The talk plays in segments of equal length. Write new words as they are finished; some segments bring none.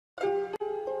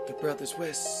The Brothers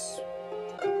Wisp.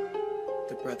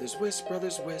 The Brothers Wisp,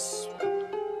 Brothers Wisp.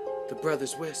 The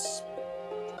Brothers Wisp.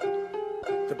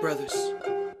 The Brothers.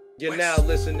 You're now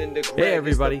listening to Greg. Hey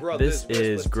everybody, this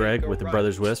is Greg with the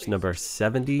Brothers Wisp number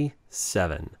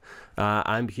 77.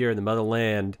 I'm here in the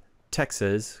motherland,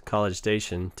 Texas, College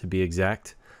Station to be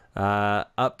exact.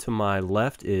 Up to my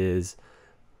left is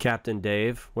Captain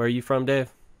Dave. Where are you from,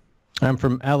 Dave? I'm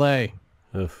from LA.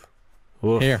 Oof.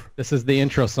 Oof. Here, this is the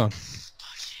intro song.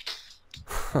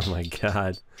 Oh my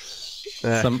god.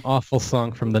 Some awful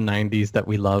song from the 90s that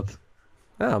we love.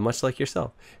 Oh, much like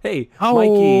yourself. Hey, Oh.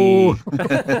 Mikey.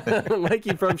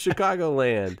 Mikey from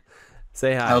Chicagoland.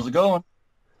 Say hi. How's it going?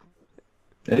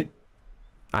 Hey.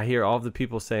 I hear all of the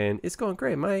people saying, it's going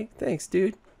great, Mike. Thanks,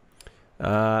 dude.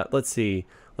 Let's see.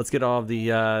 Let's get all of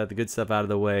the good stuff out of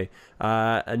the way.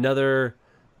 Another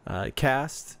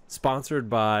cast sponsored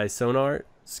by Sonar.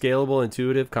 Scalable,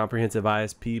 intuitive, comprehensive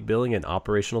ISP billing and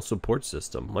operational support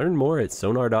system. Learn more at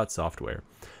sonar.software.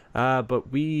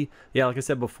 But we, like I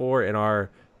said before, in our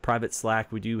private Slack,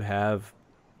 we do have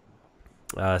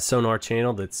a Sonar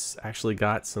channel that's actually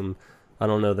got some, I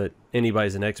don't know that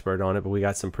anybody's an expert on it, but we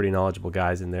got some pretty knowledgeable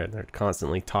guys in there. They're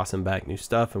constantly tossing back new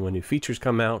stuff, and when new features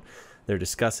come out, they're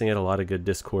discussing it. A lot of good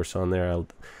discourse on there.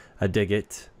 I dig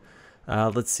it.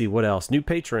 Let's see, what else? New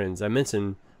patrons. I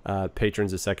mentioned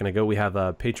patrons a second ago. We have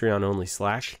a Patreon only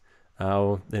Slack.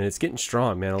 And it's getting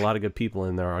strong, man. A lot of good people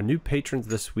in there. Our new patrons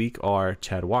this week are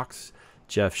Chad Walks,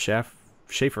 Jeff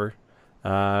Schaefer,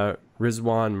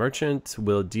 Rizwan Merchant,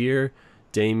 Will Deere,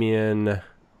 Damien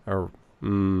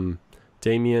Arangi,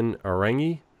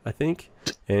 I think,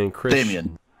 and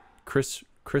Chris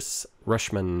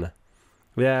Rushman.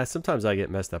 Yeah, sometimes I get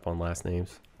messed up on last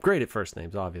names. Great at first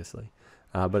names, obviously,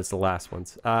 but it's the last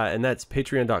ones. And that's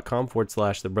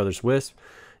patreon.com/TheBrothersWISP.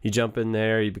 You jump in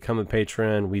there, you become a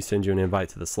patron, we send you an invite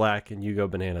to the Slack, and you go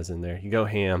bananas in there. You go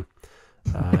ham.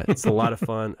 It's a lot of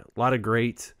fun, a lot of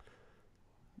great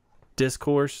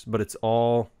discourse, but it's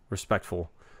all respectful.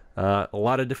 A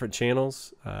lot of different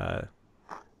channels. I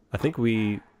think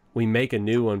we make a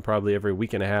new one probably every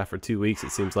week and a half or 2 weeks,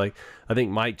 it seems like. I think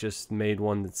Mike just made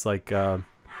one that's like... I'm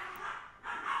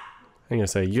going to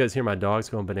say, you guys hear my dogs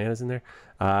going bananas in there?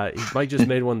 Mike just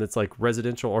made one that's like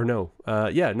residential, or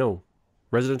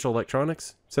residential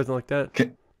electronics, something like that.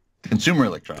 Consumer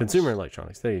electronics. Consumer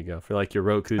electronics. There you go. For like your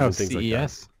Roku's and things like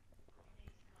that.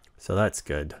 So that's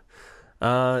good.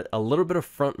 A little bit of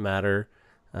front matter,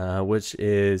 which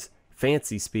is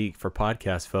fancy speak for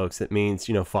podcast folks. It means,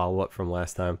 follow up from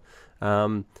last time.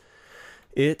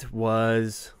 It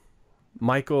was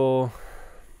Michael.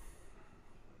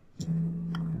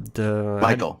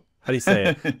 How do you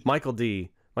say it? Michael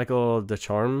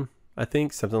DeCharme, I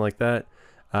think, something like that.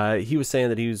 He was saying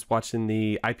that he was watching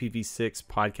the IPv6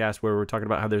 podcast where we're talking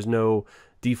about how there's no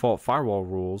default firewall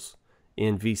rules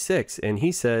in v6. And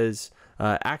he says,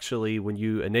 actually, when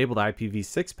you enable the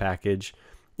IPv6 package,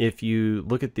 if you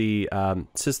look at the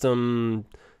system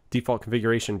default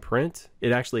configuration print,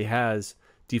 it actually has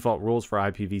default rules for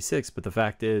IPv6. But the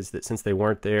fact is that since they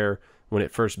weren't there when it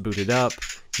first booted up,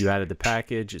 you added the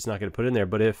package, it's not going to put in there.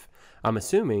 But I'm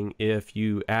assuming if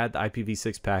you add the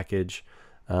IPv6 package,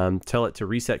 tell it to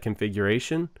reset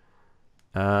configuration,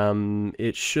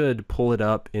 it should pull it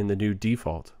up in the new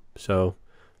default. So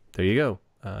there you go.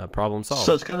 Problem solved.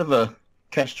 So it's kind of a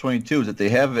catch-22 is that they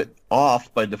have it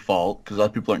off by default because a lot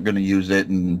of people aren't going to use it.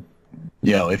 And,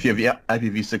 if you have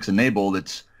IPv6 enabled,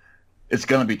 it's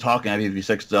going to be talking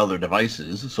IPv6 to other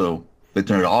devices. So they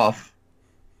turn it off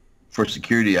for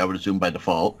security, I would assume, by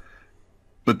default.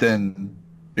 But then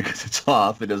because it's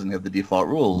off, it doesn't have the default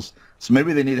rules. So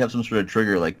maybe they need to have some sort of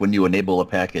trigger, like when you enable a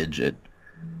package, it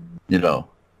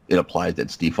applies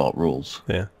its default rules.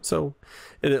 Yeah. So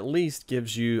it at least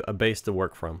gives you a base to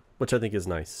work from, which I think is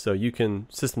nice. So you can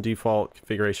system default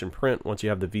configuration print once you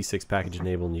have the v6 package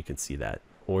enabled, and you can see that,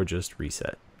 or just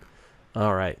reset.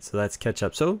 All right. So that's catch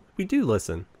up. So we do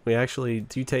listen. We actually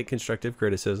do take constructive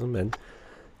criticism and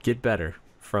get better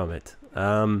from it.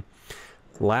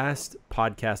 Last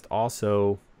podcast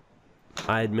also,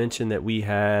 I had mentioned that we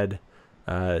had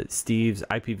Steve's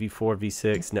IPv4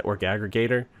 v6 network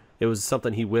aggregator. It was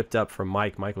something he whipped up from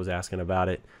Mike. Mike was asking about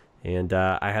it, and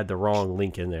I had the wrong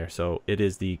link in there. So it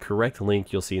is the correct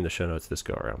link you'll see in the show notes this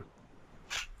go around.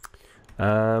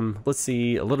 Let's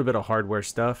see, a little bit of hardware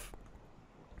stuff.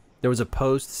 There was a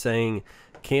post saying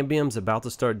Cambium's about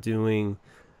to start doing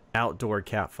outdoor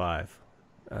Cat5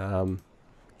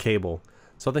 cable.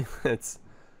 Something that's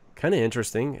kind of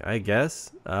interesting, I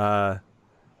guess. What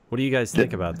do you guys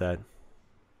think about that?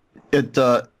 And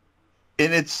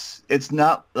it's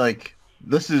not like,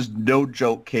 this is no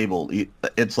joke cable.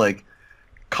 It's like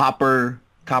copper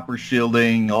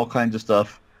shielding, all kinds of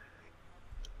stuff.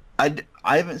 I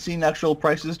haven't seen actual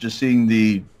prices, just seeing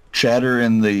the chatter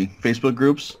in the Facebook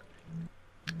groups.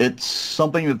 It's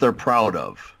something that they're proud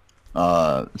of.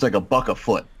 It's like $1 a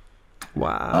foot.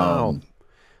 Wow. And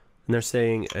they're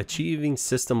saying achieving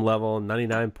system level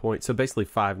 99 point, so basically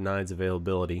 5 nines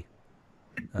availability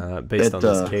based on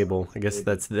this cable. I guess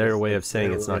that's their way of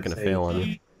saying it's not going to fail on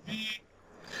you.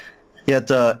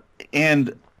 Yeah,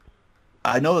 and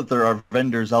I know that there are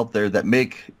vendors out there that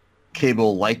make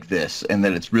cable like this, and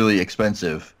that it's really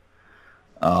expensive.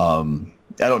 I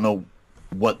don't know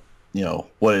what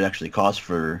it actually costs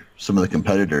for some of the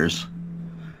competitors.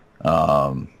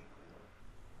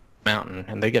 Mountain,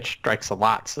 and they get strikes a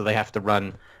lot, so they have to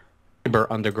run fiber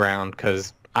underground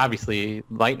because obviously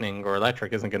lightning or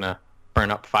electric isn't going to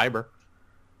burn up fiber,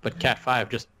 but Cat5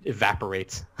 just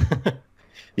evaporates.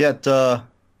 Yeah,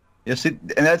 see,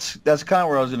 and that's kind of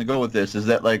where I was going to go with this, is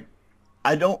that like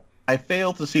I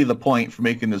fail to see the point for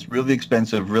making this really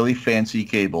expensive, really fancy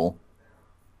cable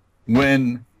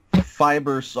when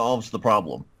fiber solves the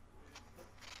problem.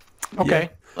 Okay. Yeah.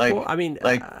 Like, well, I mean,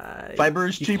 fiber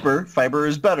is cheaper, fiber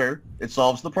is better, it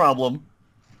solves the problem.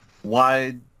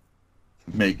 Why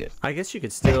make it? I guess you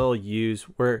could still use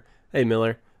Hey,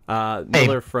 Miller.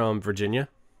 Miller from Virginia.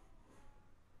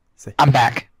 I'm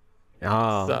back.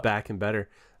 Oh, back and better.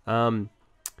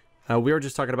 We were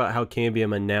just talking about how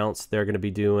Cambium announced they're going to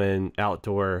be doing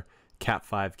outdoor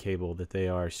Cat5 cable that they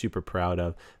are super proud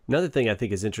of. Another thing I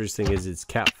think is interesting is it's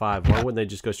Cat5. Why wouldn't they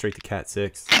just go straight to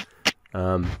Cat6?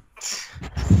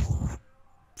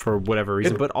 For whatever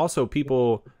reason. But also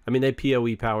people, I mean, they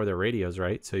PoE power their radios,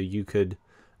 right? So you could,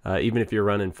 even if you're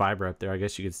running fiber up there, I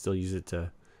guess you could still use it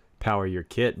to power your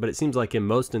kit. But it seems like in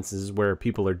most instances where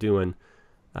people are doing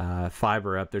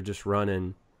fiber up, they're just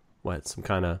running, some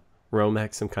kind of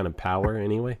Romex, some kind of power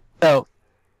anyway. So,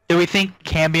 do we think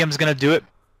Cambium's going to do it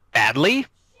badly?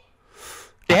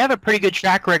 They have a pretty good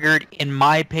track record, in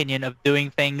my opinion, of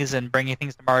doing things and bringing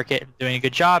things to market and doing a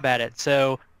good job at it.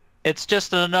 So, it's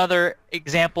just another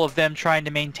example of them trying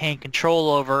to maintain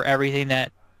control over everything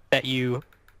that you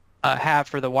have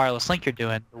for the wireless link you're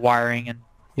doing, the wiring and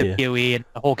the PoE and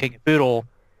the whole kit and caboodle.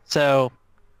 So,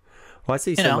 well, I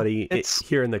see somebody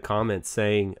here in the comments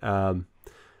saying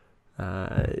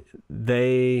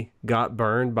they got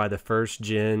burned by the first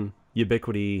gen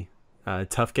Ubiquity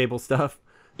tough cable stuff.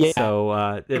 Yeah.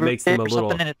 So it makes them a little...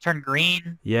 something and it turned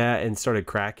green. Yeah, and started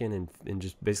cracking and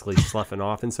just basically sloughing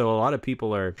off. And so a lot of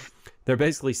people they're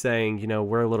basically saying,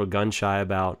 we're a little gun shy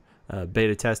about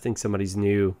beta testing somebody's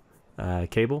new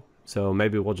cable. So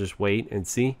maybe we'll just wait and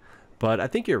see. But I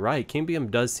think you're right.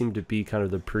 Cambium does seem to be kind of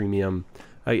the premium,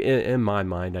 in my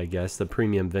mind, I guess, the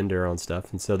premium vendor on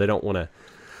stuff. And so they don't want to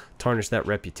tarnish that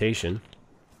reputation.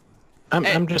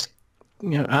 I'm just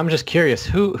curious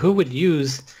who would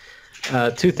use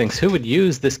two things. Who would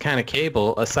use this kind of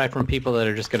cable aside from people that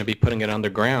are just going to be putting it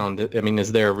underground? I mean,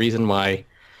 is there a reason why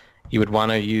you would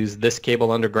want to use this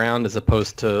cable underground as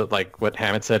opposed to, like what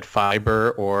Hammett said,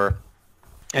 fiber or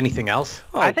anything else?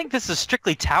 I think this is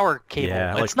strictly tower cable.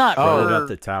 Yeah, it's not up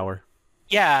the tower.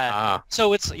 Yeah.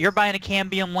 So you're buying a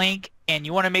Cambium link and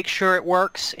you want to make sure it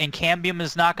works, and Cambium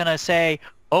is not going to say,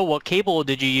 "Oh, what cable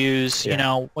did you use?"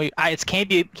 Yeah. It's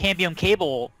Cambium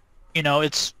cable.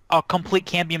 It's a complete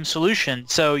Cambium solution.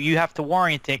 So you have to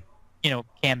warrant it,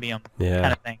 Cambium kind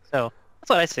of thing. So that's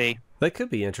what I see. That could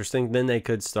be interesting. Then they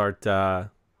could start,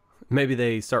 maybe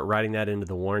they start writing that into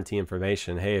the warranty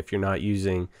information. Hey, if you're not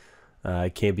using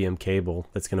Cambium cable,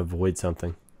 that's going to void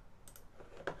something.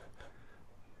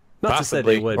 Not to say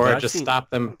they would, or but just stop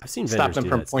them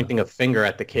from pointing a finger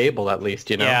at the cable, at least,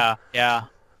 Yeah.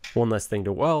 One less thing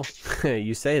to,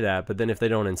 you say that, but then if they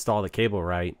don't install the cable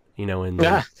right, and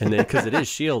then because it is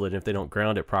shielded, if they don't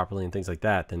ground it properly and things like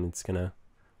that, then it's gonna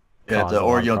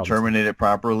or terminate it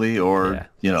properly, or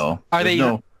Are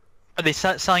they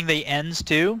selling the ends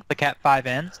too, the Cat5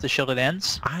 ends, the shielded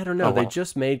ends? I don't know. They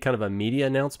just made kind of a media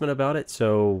announcement about it,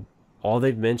 so all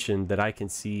they've mentioned that I can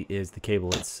see is the cable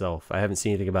itself. I haven't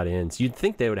seen anything about ends. You'd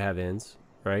think they would have ends,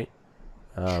 right?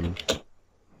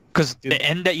 Because the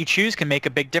end that you choose can make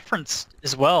a big difference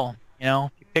as well.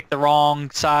 If you pick the wrong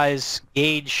size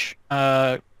gauge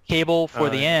cable for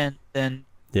the end, then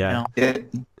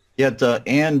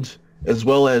and as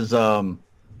well as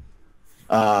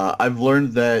I've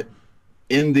learned that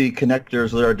in the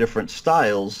connectors there are different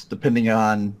styles depending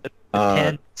on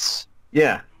pins.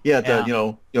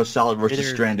 Solid versus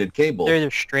stranded cable. They're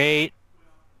either straight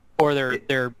or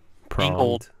they're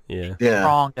pronged.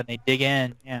 Pronged, and they dig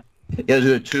in. Yeah. Is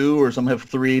it 2 or some have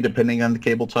 3 depending on the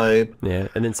cable type? Yeah,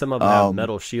 and then some of them have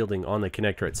metal shielding on the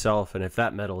connector itself, and if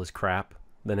that metal is crap,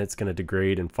 then it's going to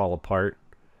degrade and fall apart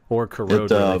or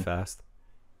corrode really fast.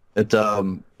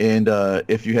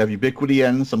 If you have ubiquity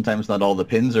ends, sometimes not all the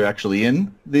pins are actually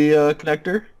in the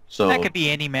connector. So that could be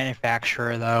any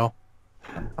manufacturer, though.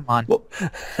 Come on. Well,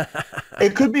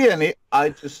 it could be any. I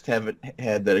just haven't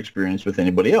had that experience with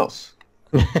anybody else.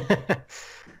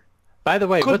 By the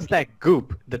way, what's that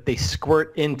goop that they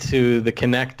squirt into the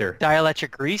connector?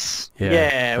 Dielectric grease?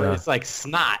 Yeah, it's like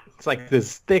snot. It's like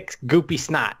this thick, goopy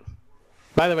snot.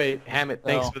 By the way, Hammett,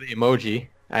 thanks for the emoji.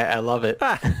 I love it.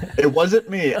 It wasn't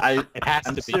me. It has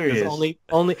to be. Serious.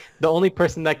 The only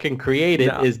person that can create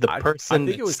it is the person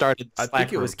that started Slack. I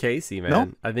think it was Casey, man.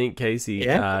 No? I think Casey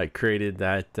created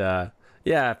that. For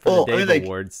the Dave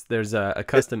Awards, there's a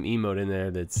custom emote in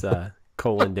there that's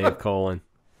Dave colon.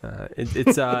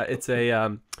 It's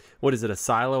a what is it? A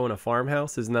silo in a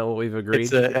farmhouse? Isn't that what we've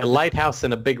agreed? It's a lighthouse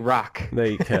and a big rock. There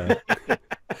you go.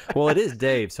 Well, it is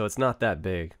Dave, so it's not that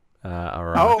big. All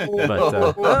right.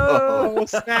 Oh,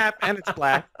 snap! And it's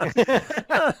black.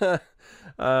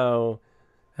 Oh,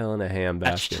 hell in a ham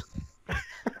basket.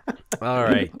 All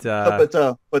right. But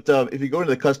if you go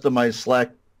into the customized Slack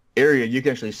area, you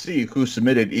can actually see who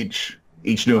submitted each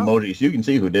new emoji. So you can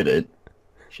see who did it.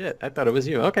 Shit, I thought it was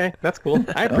you. Okay, that's cool.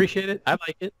 I appreciate it. I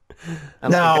like it.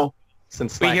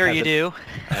 Since we hear you do.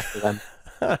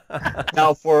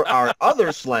 Now for our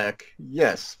other Slack,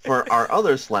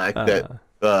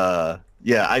 that I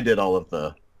did all of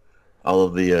the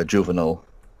juvenile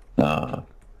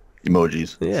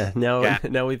emojis. Yeah.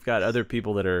 Now we've got other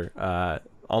people that are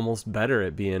almost better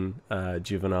at being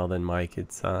juvenile than Mike.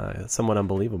 It's somewhat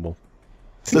unbelievable.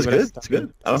 That's good. That's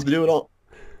good. I don't have to do it all.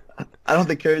 I don't have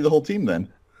to carry the whole team then.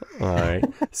 All right.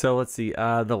 So let's see.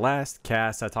 The last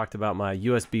cast, I talked about my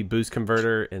USB boost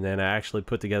converter, and then I actually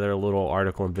put together a little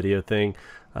article and video thing.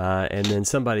 And then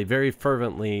somebody very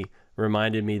fervently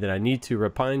reminded me that I need to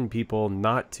remind people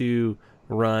not to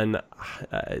run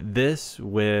this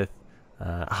with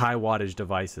high wattage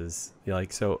devices,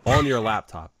 so on your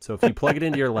laptop. So if you plug it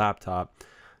into your laptop,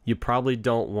 you probably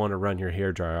don't want to run your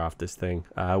hairdryer off this thing,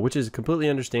 which is completely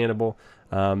understandable.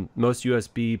 Most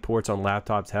USB ports on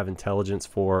laptops have intelligence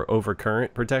for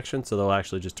overcurrent protection, so they'll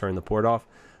actually just turn the port off.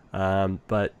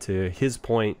 But to his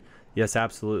point, yes,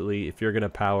 absolutely. If you're going to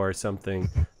power something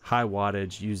high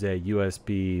wattage, use a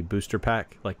USB booster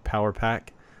pack, like power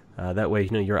pack. That way,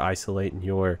 you're isolating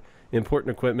your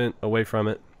important equipment away from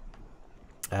it.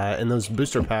 And those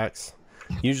booster packs,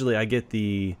 usually I get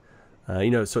the,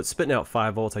 so it's spitting out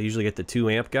 5 volts. I usually get the 2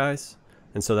 amp guys.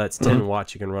 And so that's 10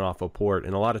 watts you can run off a port.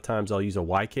 And a lot of times I'll use a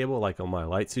Y cable, like on my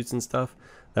light suits and stuff.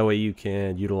 That way you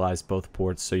can utilize both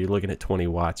ports. So you're looking at 20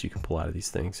 watts you can pull out of these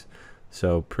things.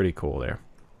 So pretty cool there.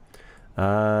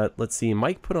 Let's see.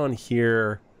 Mike put on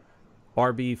here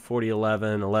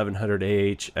RB4011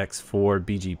 1100AHx4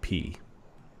 BGP.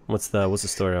 What's the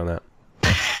story on that?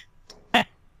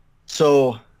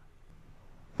 So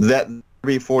that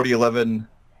RB4011,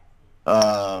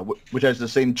 which has the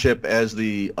same chip as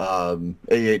the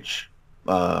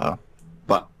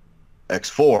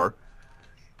AHx4,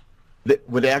 that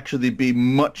would actually be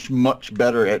much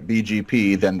better at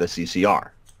BGP than the CCR.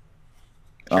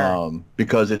 Sure.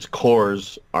 Because its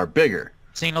cores are bigger.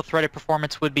 Single threaded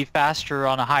performance would be faster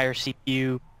on a higher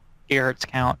CPU gigahertz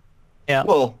count. Yeah.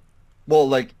 Well,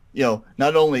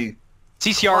 not only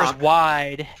CCR is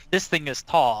wide, this thing is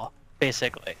tall,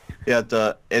 basically. Yeah,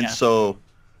 so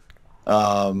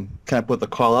can I put the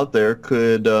call out there?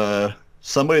 Could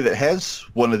somebody that has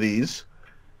one of these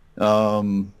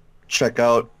check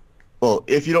out? Well,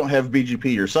 if you don't have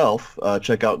BGP yourself,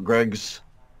 check out Greg's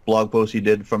blog post he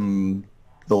did from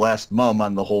the last mum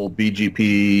on the whole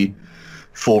BGP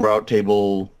full route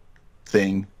table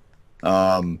thing,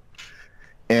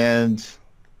 and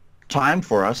time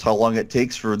for us, how long it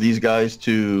takes for these guys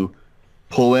to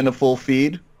pull in a full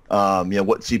feed,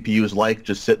 what CPU is like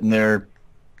just sitting there,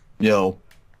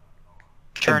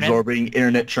 absorbing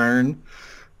internet churn.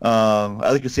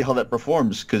 I'd like to see how that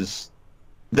performs, because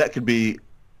that could be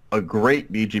a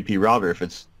great BGP router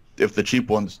if the cheap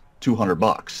one's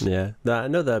 $200. Yeah, I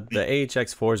know the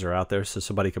AHx4s are out there, so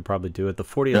somebody could probably do it. The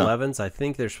 4011s, I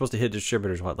think they're supposed to hit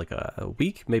distributors like a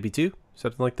week, maybe 2,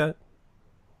 something like that.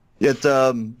 Yet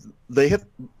they hit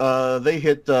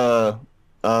the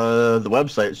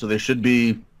website, so they should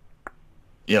be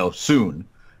soon,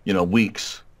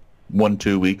 weeks,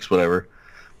 1-2 weeks, whatever.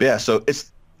 But yeah, so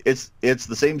it's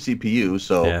the same CPU,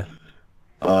 so yeah.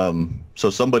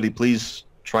 So somebody please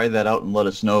try that out and let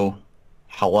us know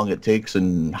how long it takes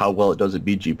and how well it does at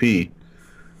BGP.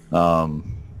 It'd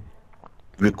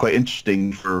be quite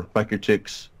interesting for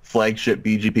Mikrotik's flagship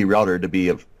BGP router to be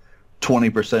of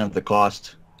 20% of the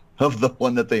cost of the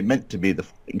one that they meant to be the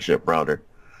flagship router.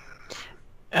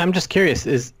 I'm just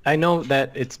curious. I know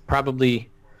that it's probably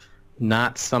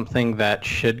not something that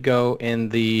should go in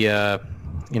the,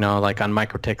 like on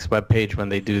Mikrotik's webpage when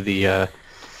they do the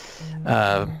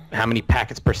how many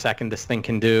packets per second this thing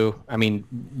can do. I mean,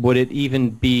 would it even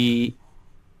be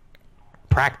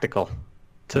practical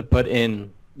to put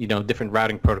in, different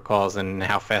routing protocols and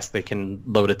how fast they can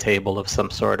load a table of some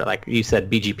sort, like you said,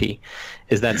 BGP?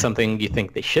 Is that something you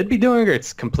think they should be doing, or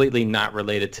it's completely not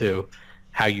related to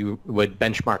how you would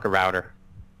benchmark a router?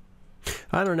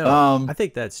 I don't know. I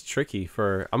think that's tricky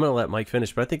I'm going to let Mike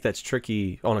finish, but I think that's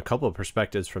tricky on a couple of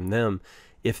perspectives from them.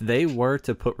 If they were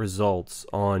to put results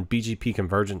on BGP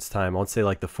convergence time on, say,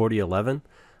 like the 4011,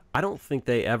 I don't think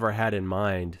they ever had in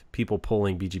mind people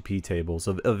pulling BGP tables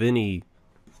of any,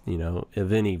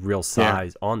 of any real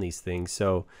size on these things.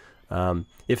 So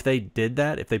if they did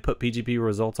that, if they put BGP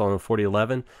results on a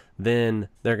 4011, then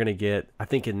they're going to get, I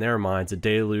think in their minds, a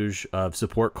deluge of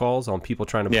support calls on people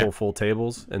trying to pull full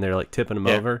tables, and they're like tipping them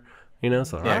over.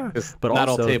 So, but not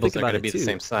also, all tables think are about going to it be too. the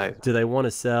same size. Do they want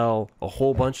to sell a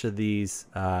whole bunch of these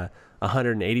 $180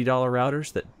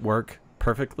 routers that work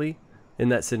perfectly in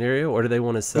that scenario, or do they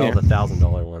want to sell the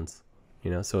 $1,000 ones?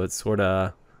 So it's sort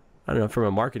of, I don't know, from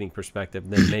a marketing perspective,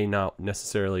 they may not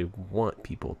necessarily want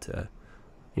people to,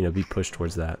 be pushed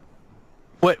towards that.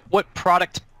 What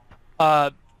product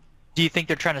do you think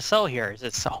they're trying to sell here? Is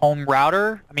it a home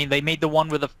router? I mean, they made the one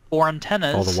with the 4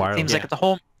 antennas. All the wireless. It seems like it's a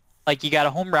home. Like, you got a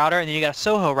home router and then you got a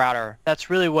Soho router. That's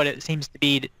really what it seems to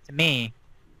be to me,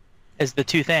 is the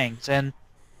two things. And,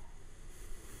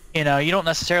 you don't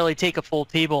necessarily take a full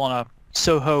table on a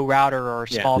Soho router or a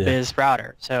small biz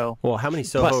router. So, well, how many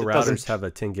Soho routers have a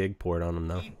 10 gig port on them,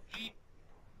 though?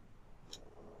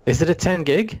 Is it a 10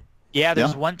 gig? Yeah,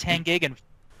 there's one 10 gig and...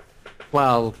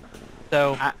 Well,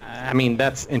 so I mean,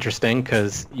 that's interesting,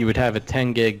 because you would have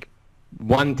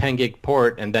one 10 gig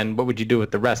port, and then what would you do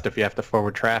with the rest if you have to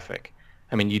forward traffic?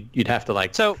 I mean, you'd have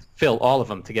to fill all of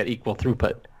them to get equal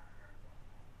throughput.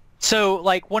 So,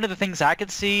 one of the things I could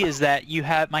see is that you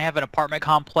might have an apartment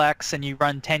complex, and you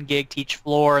run 10 gig to each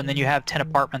floor, and then you have 10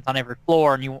 apartments on every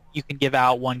floor, and you can give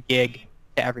out 1 gig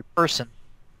to every person.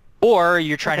 Or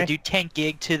you're trying to do 10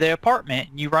 gig to the apartment,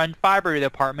 and you run fiber to the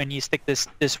apartment, and you stick this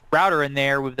router in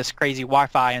there with this crazy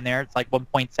Wi-Fi in there. It's like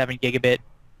 1.7 gigabit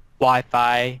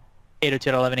Wi-Fi,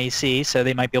 802.11ac, so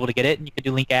they might be able to get it, and you could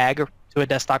do link ag to a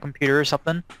desktop computer or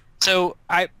something. So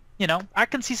I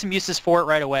can see some uses for it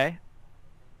right away.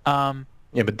 Yeah,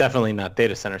 but definitely not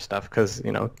data center stuff, because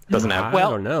it doesn't have. I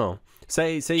don't know.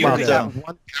 Say you could have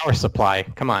one power supply.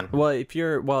 Come on. Well, you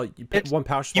pick one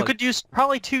power supply. You could use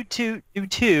probably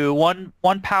two. One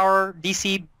power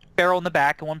DC barrel in the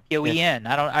back and one PoE in.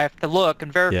 I have to look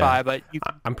and verify, but you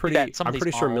can I'm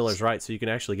pretty sure Miller's right. So you can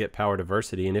actually get power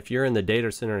diversity, and if you're in the data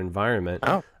center environment,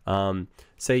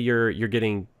 say you're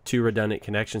getting 2 redundant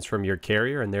connections from your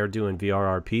carrier and they're doing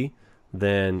VRRP,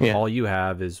 then all you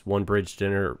have is one bridged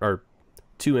or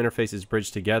 2 interfaces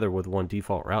bridged together with one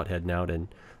default route heading out, and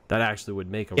that actually would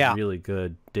make a really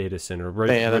good data center,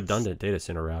 redundant data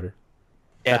center router.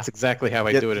 Yeah. That's exactly how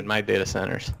I do it in my data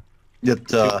centers.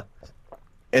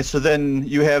 And so then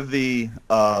you have the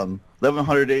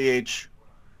 1100AH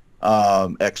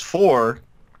X4,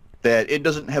 that it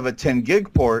doesn't have a 10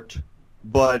 gig port,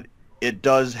 but it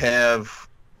does have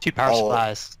 2 power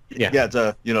supplies. Yeah, it's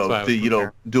a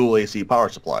dual AC power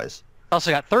supplies. It's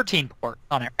also got 13 ports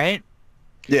on it, right?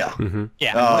 Yeah. Mm-hmm.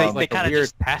 Yeah. They kind of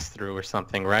weird pass through or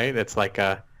something, right? It's like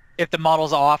if the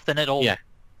model's off, then it'll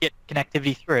get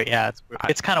connectivity through it. Yeah,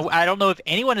 it's kind of. I don't know if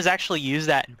anyone has actually used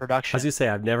that in production. I was gonna say,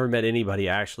 I've never met anybody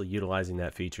actually utilizing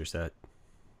that feature set.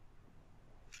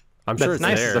 I'm sure it's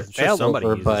nice there. as a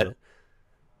failover, but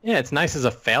yeah, it's nice as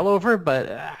a failover.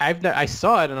 But I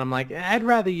saw it and I'm like, I'd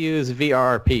rather use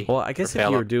VRRP. Well, I guess if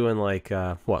you were doing like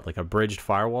a bridged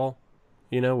firewall,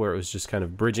 where it was just kind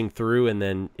of bridging through, and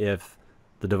then if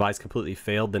the device completely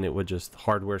failed, then it would just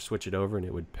hardware switch it over and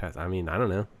it would pass. I mean, I don't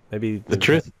know. Maybe the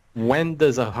truth. When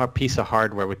does a piece of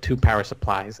hardware with 2 power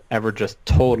supplies ever just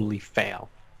totally fail?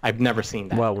 I've never seen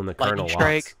that. Well, when the kernel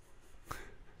locks.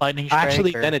 Lightning strike.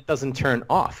 Actually, then it doesn't turn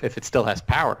off if it still has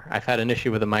power. I've had an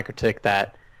issue with a Mikrotik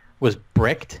that was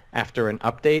bricked after an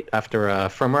update, after a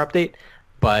firmware update,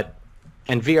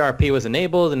 and VRP was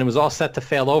enabled and it was all set to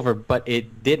fail over, but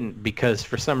it didn't, because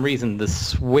for some reason the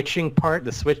switching part,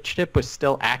 the switch chip was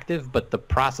still active, but the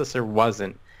processor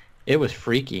wasn't. It was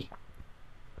freaky.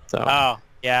 So oh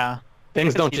yeah,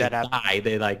 things don't just die;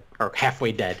 they are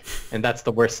halfway dead, and that's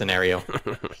the worst scenario.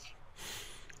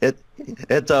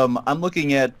 I'm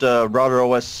looking at router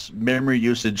OS memory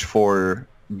usage for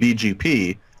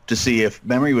BGP to see if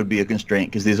memory would be a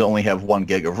constraint because these only have 1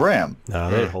 gig of RAM.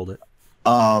 No, they'd hold it.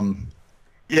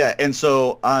 Yeah, and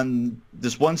so on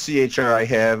this one CHR I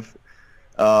have,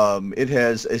 it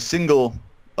has a single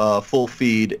full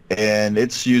feed, and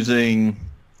it's using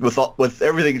with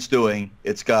everything it's doing.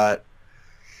 It's got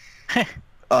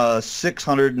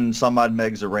 600 and some odd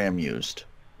megs of RAM used.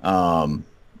 On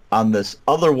this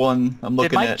other one, I'm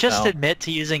looking at Did Mike just now, admit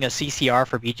to using a CCR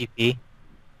for BGP?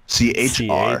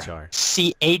 CHR.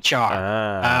 CHR.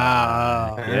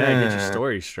 Ah. Oh. Yeah, get your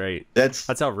story straight. That's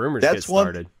how rumors get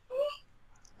started.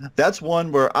 That's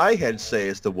one where I had say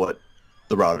as to what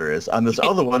the router is. On this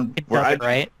other one, where I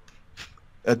right?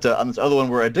 On this other one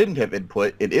where I didn't have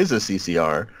input, it is a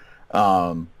CCR.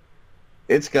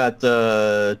 It's got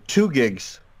 2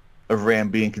 gigs of RAM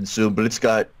being consumed, but it's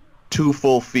got 2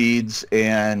 full feeds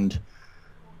and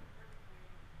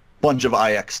bunch of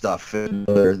IX stuff.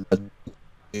 And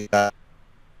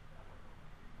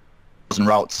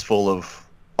routes full of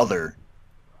other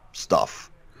stuff.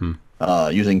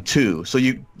 Using 2. So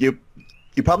you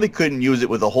probably couldn't use it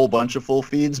with a whole bunch of full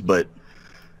feeds, but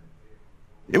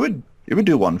it would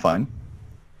do one fine.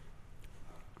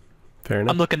 Fair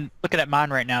enough. I'm looking at mine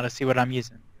right now to see what I'm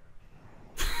using.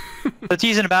 It's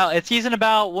using about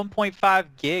 1.5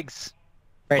 gigs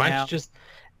right now. Just,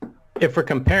 if we're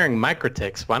comparing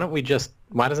Mikrotiks,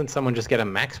 why doesn't someone just get a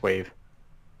MaxWave?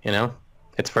 You know,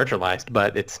 it's virtualized,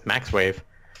 but it's MaxWave,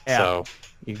 so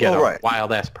you get a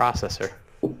wild ass processor.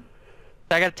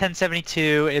 I got a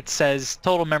 1072. It says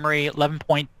total memory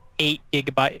 11.8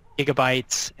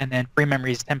 gigabytes, and then free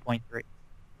memory is 10.3.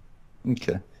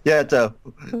 Okay. Yeah,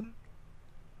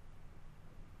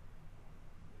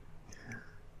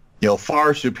 it's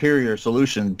far superior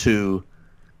solution to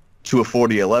a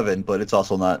 4011, but it's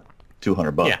also not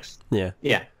 $200.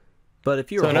 Yeah. But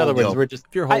if you're in other words, if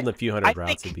you're holding a few hundred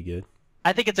routes, it'd be good.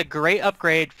 I think it's a great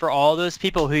upgrade for all those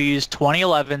people who use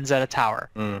 2011s at a tower,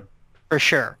 for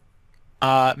sure.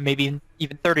 Maybe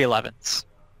even 3011s.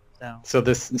 So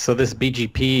this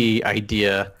BGP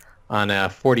idea on a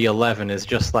 4011 is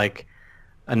just like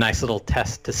a nice little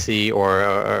test to see,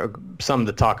 or something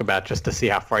to talk about, just to see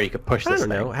how far you could push this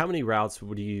thing. I don't know. How many routes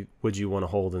would you want to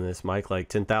hold in this, Mike? Like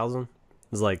 10,000?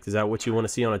 Is that what you want to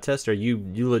see on a test, or you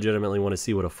legitimately want to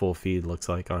see what a full feed looks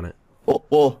like on it?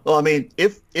 Well, I mean,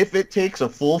 if it takes a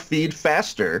full feed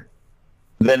faster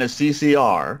than a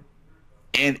CCR,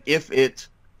 and if it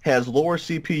has lower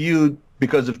CPU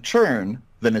because of churn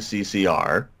than a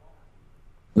CCR,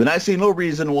 then I see no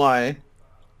reason why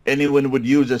anyone would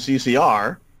use a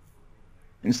CCR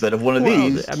instead of one of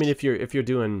these. I mean, if you're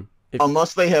doing...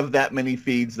 unless they have that many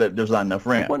feeds that there's not enough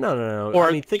RAM. Well, no. Or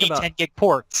I mean, think about 10 gig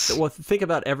ports. Well, think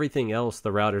about everything else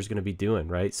the router's going to be doing,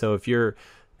 right? So if you're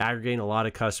aggregating a lot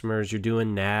of customers, you're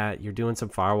doing NAT, you're doing some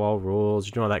firewall rules,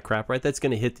 you're doing all that crap, right? That's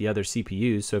going to hit the other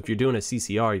CPUs. So if you're doing a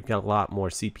CCR, you've got a lot more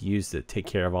CPUs to take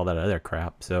care of all that other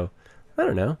crap. So I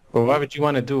don't know. Well, why would you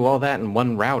want to do all that in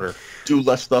one router? Do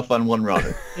less stuff on one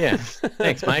router. Yeah.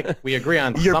 Thanks, Mike. We agree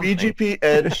on your something. BGP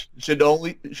edge should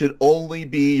only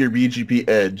be your BGP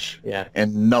edge,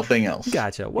 and nothing else.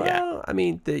 Gotcha. Well, I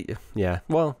mean,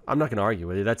 well, I'm not going to argue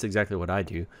with you. That's exactly what I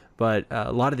do. But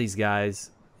a lot of these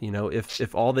guys,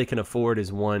 if all they can afford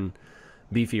is one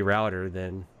beefy router,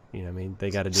 then I mean,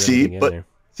 they got to do everything in there.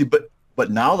 But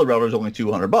now the router's only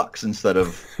 $200 instead of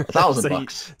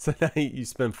 $1,000. So now you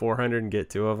spend $400 and get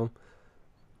 2 of them.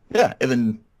 Yeah,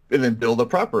 and then build a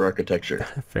proper architecture.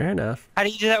 Fair enough. How do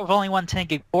you do that with only one 10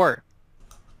 gig port?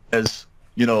 As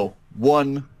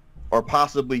one or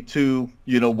possibly 2,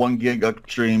 1 gig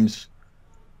upstreams,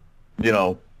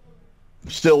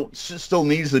 still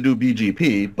needs to do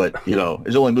BGP, but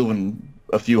is only moving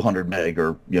a few hundred meg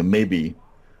or maybe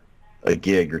a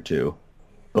gig or 2,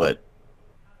 but.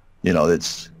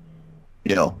 It's,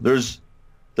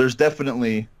 there's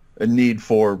definitely a need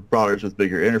for routers with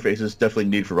bigger interfaces. Definitely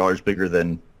need for routers bigger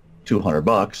than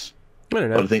 $200. I don't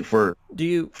know. But I think for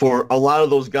a lot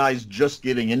of those guys just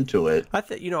getting into it, I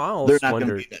think I always they're not going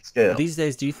to be that scale these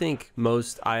days. Do you think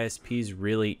most ISPs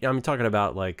really? I'm talking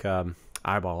about like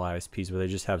eyeball ISPs where they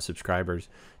just have subscribers.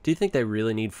 Do you think they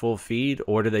really need full feed,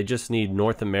 or do they just need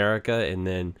North America and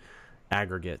then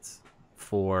aggregates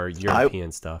for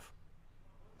European stuff?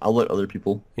 I'll let other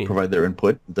people provide their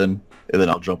input, and then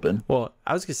I'll jump in. Well,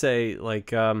 I was gonna say,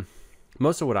 like,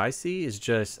 most of what I see is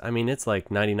just, I mean, it's like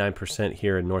 99%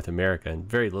 here in North America, and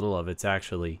very little of it's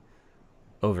actually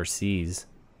overseas.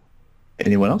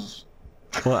 Anyone else?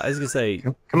 Well, I was gonna say,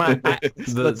 come on,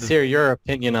 let's hear your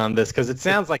opinion on this, because it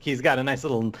sounds like he's got a nice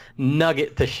little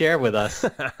nugget to share with us.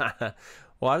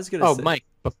 Well, I was gonna say, Mike,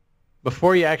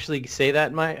 before you actually say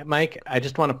that, Mike, I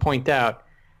just want to point out,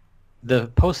 the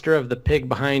poster of the pig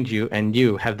behind you and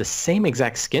you have the same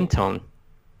exact skin tone.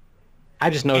 I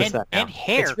just noticed that now. And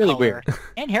hair It's really color. weird.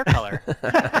 And hair color.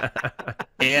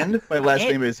 And my last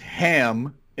name is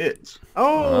Ham. It's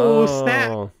Oh,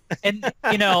 snap. And,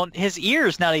 you know, his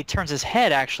ears, now that he turns his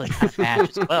head, actually kind of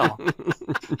match as well.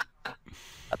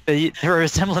 The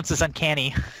resemblance is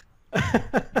uncanny.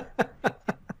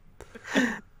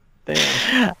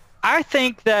 Damn. I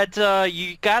think that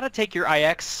you got to take your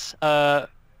IX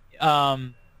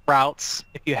routes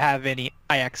if you have any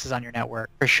IXs on your network,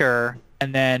 for sure.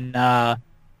 And then...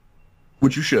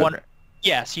 which you should.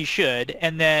 Yes, you should.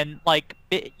 And then, like,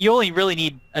 you only really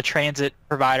need a transit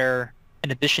provider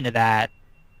in addition to that.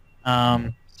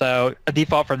 So a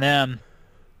default from them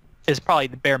is probably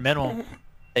the bare minimum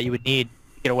that you would need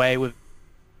to get away with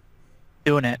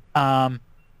doing it. But,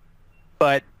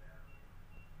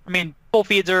 I mean, full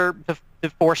feeds are to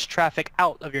force traffic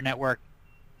out of your network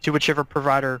to whichever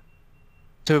provider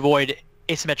to avoid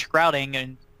asymmetric routing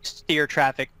and steer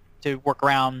traffic to work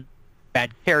around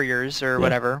bad carriers or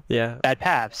whatever, bad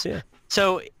paths. Yeah.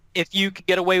 So if you could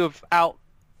get away without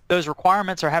those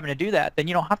requirements or having to do that, then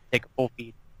you don't have to take a full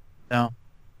feed. So.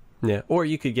 Yeah, or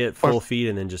you could get full feed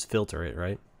and then just filter it,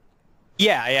 right?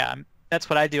 Yeah. That's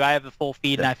what I do. I have a full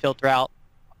feed and I filter out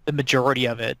the majority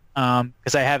of it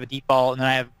because I have a default and then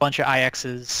I have a bunch of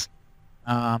IXs.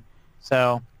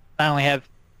 So I only have,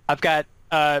 I've got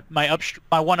my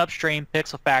one upstream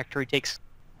Pixel Factory takes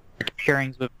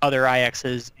pairings with other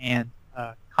IXs and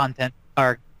content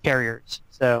or carriers.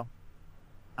 So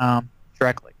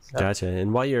directly. So. Gotcha.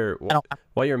 And while you're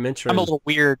mentioning, I'm a little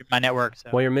weird in my network. So.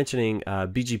 While you're mentioning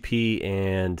BGP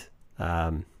and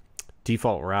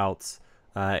default routes,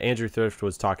 Andrew Thrift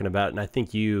was talking about, and I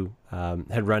think you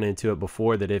had run into it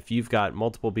before, that if you've got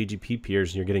multiple BGP peers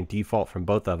and you're getting default from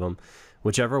both of them,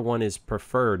 whichever one is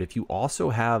preferred, if you also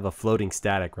have a floating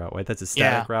static route, right? That's a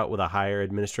static route with a higher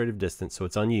administrative distance, so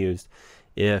it's unused.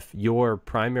 If your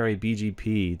primary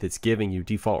BGP that's giving you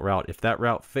default route, if that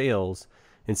route fails,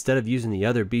 instead of using the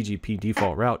other BGP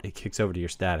default route, it kicks over to your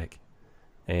static.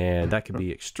 And that could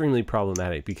be extremely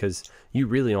problematic because you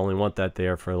really only want that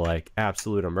there for like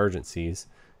absolute emergencies.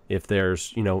 If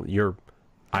there's, you know, your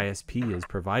ISP is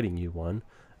providing you one.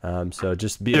 So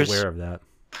just be aware of that.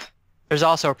 There's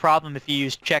also a problem if you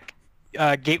use check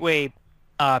gateway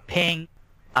ping.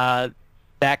 That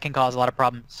can cause a lot of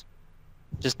problems.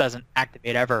 It just doesn't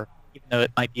activate ever, even though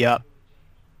it might be up.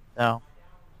 So.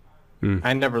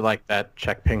 I never liked that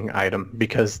check ping item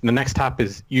because the next hop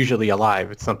is usually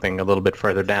alive. It's something a little bit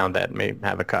further down that may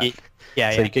have a cut. So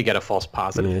you could get a false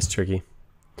positive. Yeah, it's tricky.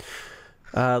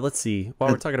 Let's see. While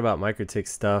we're talking about Mikrotik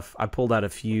stuff, I pulled out a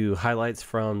few highlights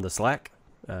from the Slack.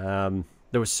 There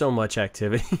was so much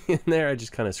activity in there. I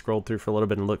just kind of scrolled through for a little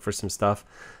bit and looked for some stuff.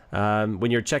 When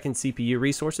you're checking CPU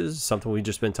resources, something we've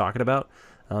just been talking about,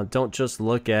 don't just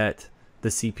look at the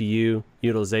CPU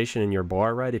utilization in your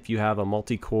bar, right? If you have a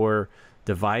multi-core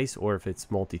device or if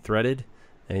it's multi-threaded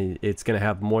and it's going to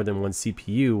have more than one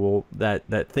CPU, well,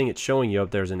 that thing it's showing you up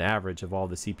there is an average of all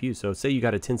the CPUs. So say you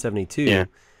got a 1072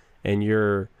 and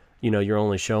you're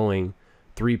only showing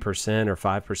 3% or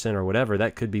 5% or whatever,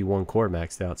 that could be one core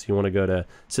maxed out. So you want to go to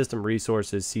system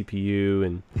resources,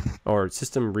 CPU, or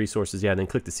system resources, then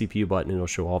click the CPU button and it'll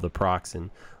show all the procs, and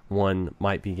one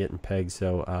might be getting pegged.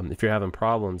 So if you're having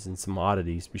problems in some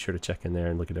oddities, be sure to check in there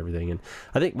and look at everything. And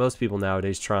I think most people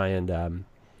nowadays try and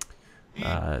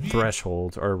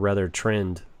threshold, or rather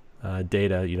trend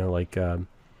data,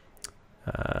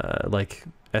 like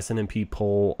SNMP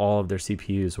poll all of their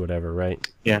CPUs, whatever, right?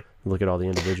 Yeah. Look at all the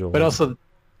individual But ones. also,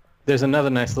 there's another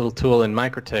nice little tool in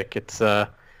Mikrotik. It's I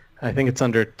think it's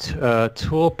under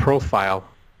Tool Profile.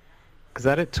 Is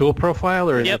that it? Tool Profile,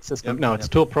 or is it System? No, it's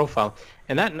Tool Profile,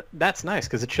 and that's nice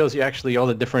because it shows you actually all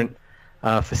the different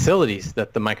facilities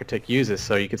that the Mikrotik uses,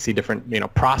 so you can see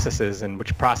different processes and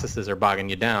which processes are bogging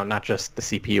you down, not just the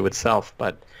CPU itself,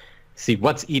 but see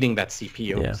what's eating that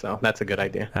CPU. Yeah. So that's a good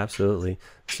idea. Absolutely.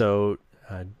 So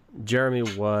Jeremy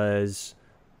was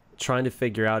trying to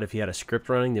figure out if he had a script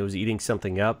running that was eating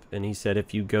something up, and he said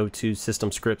if you go to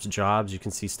System Scripts Jobs, you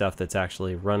can see stuff that's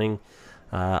actually running.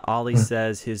 Ollie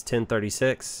says his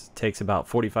 1036 takes about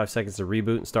 45 seconds to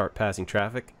reboot and start passing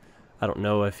traffic. I don't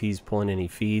know if he's pulling any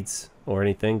feeds or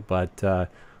anything, but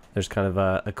there's kind of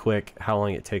a quick how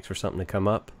long it takes for something to come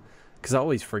up. Because I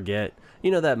always forget,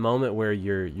 that moment where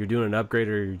you're doing an upgrade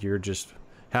or you're just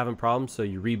having problems, so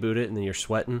you reboot it and then you're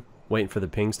sweating, waiting for the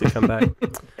pings to come back.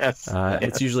 Yes.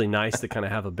 It's usually nice to kind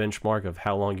of have a benchmark of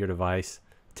how long your device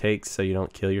takes so you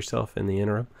don't kill yourself in the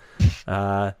interim.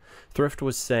 Thrift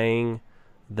was saying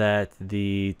that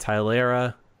the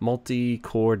Tilera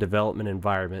Multicore Development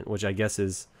Environment, which I guess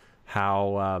is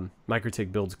how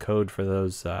Mikrotik builds code for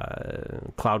those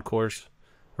cloud cores,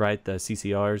 right? The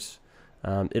CCRs.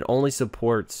 It only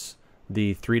supports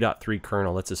the 3.3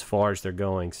 kernel. That's as far as they're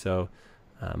going. So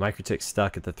Mikrotik's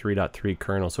stuck at the 3.3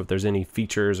 kernel. So if there's any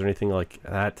features or anything like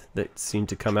that that seem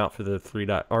to come out for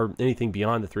the or anything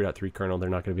beyond the 3.3 kernel, they're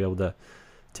not going to be able to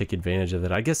take advantage of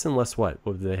it. I guess unless would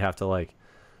they have to like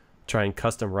try and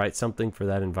custom write something for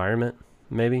that environment?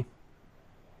 Maybe.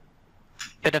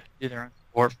 They'd have to do their own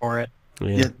support for it.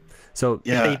 Yeah. So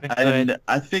yeah, and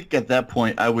I think at that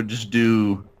point I would just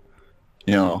do,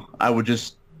 I would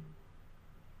just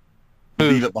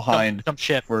leave it behind some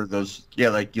ship for those. Yeah,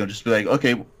 like just be like,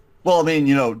 okay, well, I mean,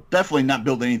 definitely not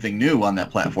build anything new on that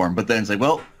platform. But then say,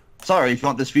 well, sorry, if you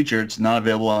want this feature, it's not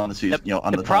available on the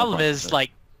on the problem is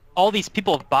like all these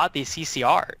people have bought these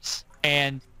CCRs,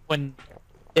 and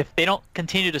if they don't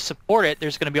continue to support it,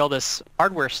 there's going to be all this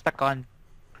hardware stuck on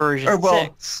version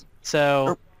 6.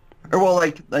 So, well,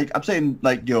 like I'm saying,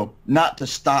 like not to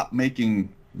stop making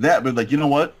that, but like, you know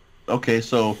what? Okay,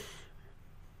 so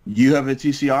you have a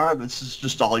TCR. This is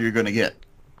just all you're going to get,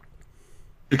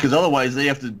 because otherwise they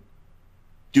have to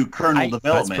do kernel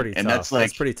development, and that's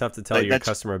pretty tough to tell your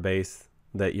customer base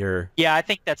that you're. Yeah, I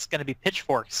think that's going to be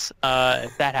pitchforks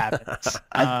if that happens.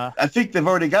 I think they've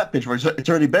already got pitchforks. It's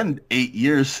already been 8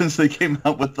 years since they came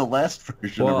out with the last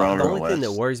version of Router OS. The only thing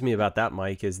that worries me about that,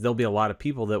 Mike, is there'll be a lot of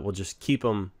people that will just keep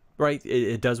them right.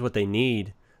 It does what they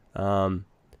need, and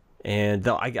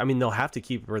they'll have to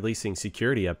keep releasing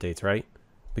security updates, right?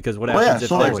 Because what happens if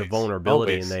there's a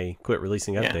vulnerability and they quit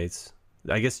releasing updates?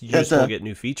 I guess you just won't get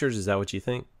new features. Is that what you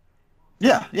think?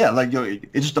 Yeah, like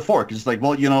it's just a fork. It's like,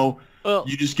 well,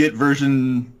 you just get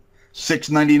version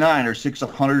 699 or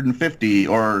 650,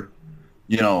 or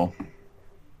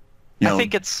I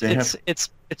think it's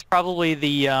probably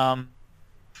the I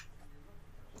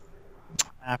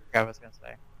forgot what I was gonna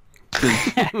say.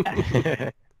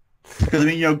 Because I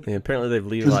mean, apparently they've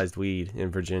legalized weed in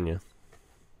Virginia.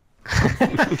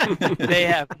 They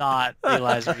have not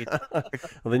legalized weed. Well,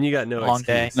 then you got no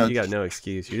excuse. You got no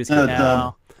excuse. You just think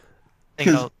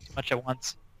too much at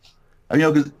once. I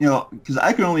mean, because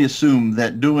I can only assume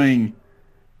that doing,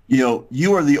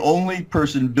 you are the only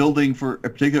person building for a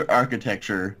particular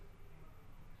architecture,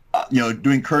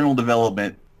 doing kernel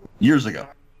development years ago.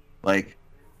 Like,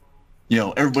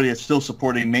 everybody is still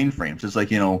supporting mainframes. It's like,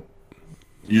 you're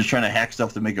just trying to hack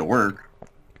stuff to make it work.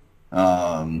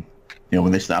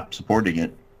 When they stop supporting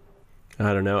it.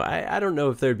 I don't know. I don't know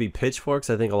if there'd be pitchforks.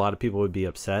 I think a lot of people would be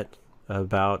upset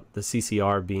about the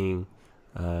CCR being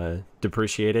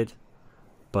depreciated.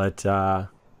 But I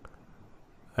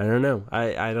don't know.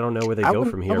 I don't know where they go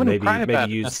from here.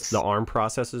 Maybe use the ARM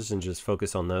processors and just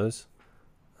focus on those.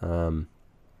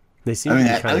 They seem.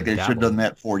 I think they should have done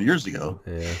that 4 years ago.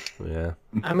 Yeah.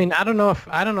 I mean, I don't know if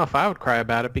I would cry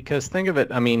about it, because think of it.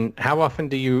 I mean, how often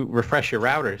do you refresh your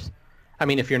routers? I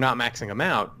mean, if you're not maxing them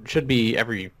out, it should be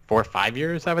every 4 or 5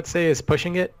 years, I would say, is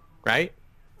pushing it, right?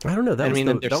 I don't know. That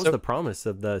was the promise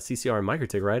of the CCR and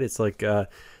Mikrotik, right? It's like,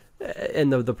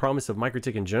 and the promise of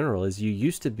Mikrotik in general is you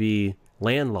used to be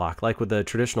landlocked, like with the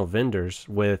traditional vendors,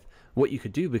 with what you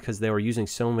could do because they were using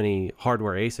so many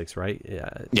hardware ASICs, right?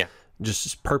 Yeah.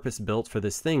 Just purpose built for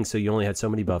this thing, so you only had so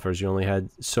many buffers, you only had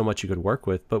so much you could work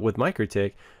with. But with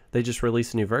Mikrotik, they just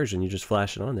release a new version, you just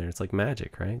flash it on there. It's like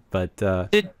magic, right? But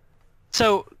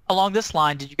so along this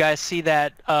line, did you guys see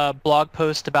that blog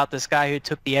post about this guy who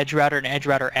took the Edge Router and Edge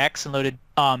Router X and loaded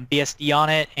BSD on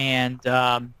it and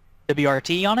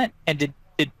WRT on it and did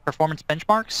performance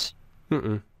benchmarks?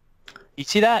 Mm-mm. You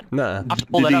see that? Nah. Did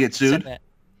he get sued?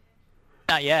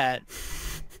 Not yet.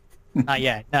 Not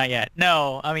yet.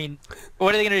 No, I mean,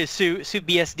 what are they going to do? Sue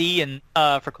BSD and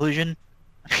for collusion?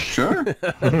 Sure.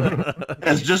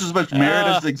 That's just as much merit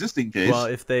as the existing case. Well,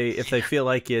 if they feel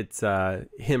like it's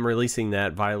him releasing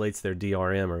that violates their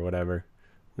DRM or whatever,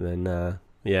 then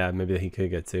yeah, maybe he could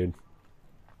get sued.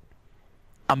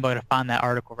 I'm going to find that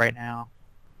article right now.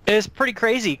 It's pretty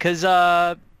crazy because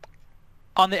on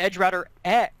the Edge Router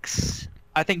X,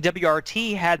 I think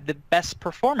WRT had the best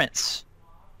performance.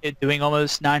 It doing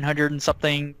almost 900 and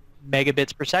something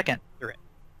megabits per second through it.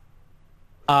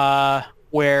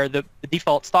 Where the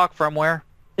default stock firmware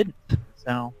didn't.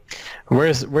 So,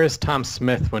 where's Tom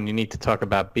Smith when you need to talk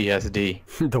about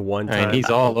BSD? The one time. I mean, he's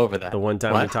all over that. The one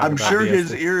time we talk I'm about sure BSD.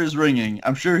 his ear is ringing.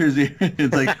 I'm sure his ear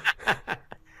is like.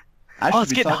 Oh,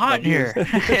 it's getting hot in here.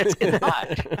 It's getting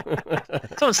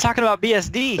hot. Someone's talking about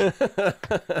BSD.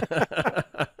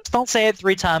 Just don't say it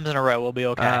 3 times in a row. We'll be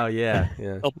okay. Oh yeah.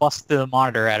 They'll bust the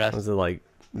monitor at us. Was it like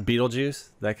Beetlejuice?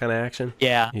 That kind of action?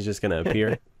 Yeah. He's just gonna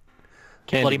appear.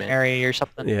 Bloody Mary or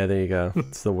something. Yeah, there you go.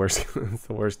 It's the worst. It's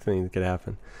the worst thing that could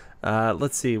happen.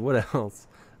 Let's see what else.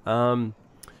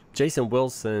 Jason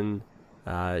Wilson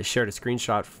shared a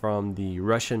screenshot from the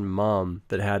Russian mom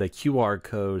that had a QR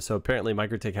code. So apparently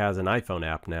Mikrotik has an iPhone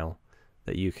app now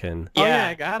that you can. Oh yeah,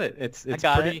 I got it.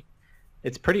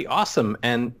 It's pretty awesome.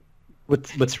 And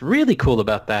what's really cool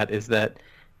about that is that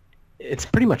it's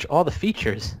pretty much all the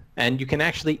features, and you can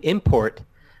actually import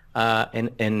in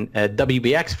a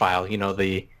WBX file. You know,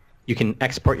 you can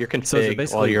export your config, So is it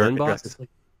basically all your Winbox? addresses.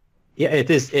 Yeah, it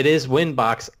is. It is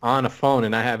Winbox on a phone,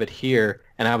 and I have it here.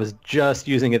 And I was just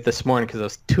using it this morning because I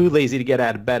was too lazy to get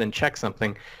out of bed and check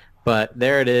something. But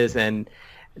there it is, and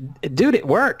dude, it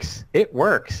works. It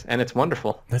works, and it's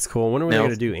wonderful. That's cool. When are we going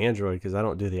to do Android? Because I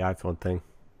don't do the iPhone thing.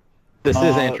 This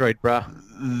is Android, bro.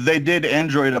 They did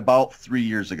Android about 3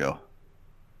 years ago.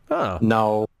 Oh.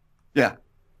 No. Yeah.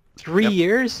 3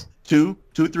 years? 3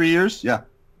 years? Yeah.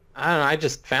 I don't know. I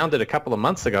just found it a couple of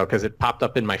months ago because it popped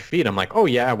up in my feed. I'm like, oh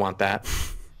yeah, I want that.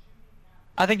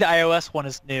 I think the iOS one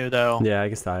is new though. Yeah, I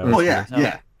guess the iOS. Oh yeah,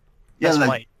 yeah. That's Yeah,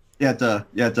 right. the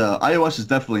iOS is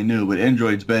definitely new, but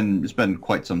Android's been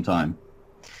quite some time.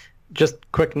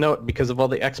 Just quick note, because of all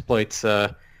the exploits,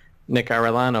 Nick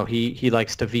Arellano, he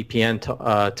likes to VPN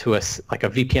to like a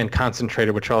VPN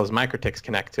concentrator, which all his Mikrotiks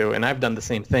connect to, and I've done the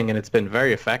same thing, and it's been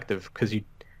very effective because you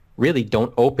really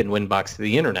don't open Winbox to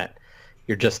the internet.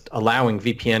 You're just allowing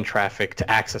VPN traffic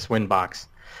to access Winbox.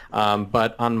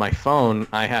 But on my phone,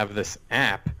 I have this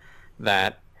app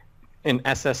that an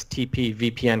SSTP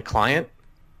VPN client.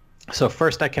 So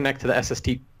first I connect to the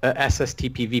SSTP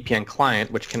VPN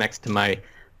client, which connects to my,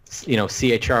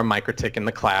 CHR Mikrotik in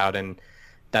the cloud, and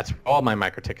that's where all my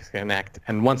Mikrotiks connect.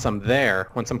 And once I'm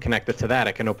connected to that,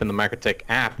 I can open the Mikrotik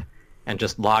app and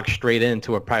just log straight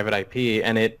into a private IP,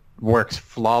 and it works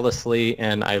flawlessly,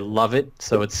 and I love it.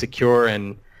 So it's secure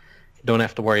and don't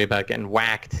have to worry about getting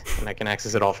whacked, and I can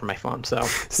access it all from my phone. So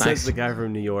Says nice. the guy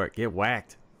from New York. Get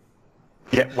whacked.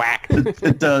 Get whacked.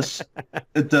 It does.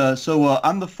 It does. So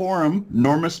on the forum,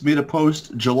 Normus made a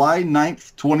post July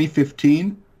 9th,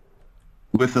 2015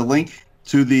 with a link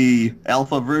to the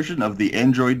alpha version of the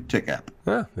Android Tick app.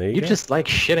 Oh, there you You go. just like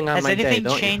shitting on Has my day, anything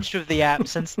don't changed with the app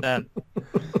since then?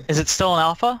 Is it still an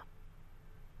alpha?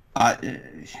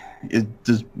 It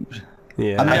does.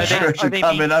 Yeah. I'm Are not sure I are should they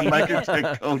comment on maintaining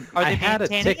Microtik code. Are I they had a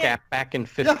maintaining Tick it? app back in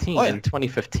Yeah, oh, yeah.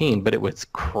 2015, but it was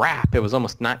crap. It was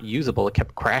almost not usable. It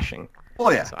kept crashing. Oh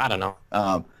yeah. So I don't know.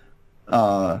 I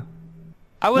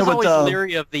was No, but, always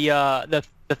leery of the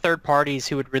third parties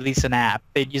who would release an app.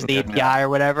 They'd use the API or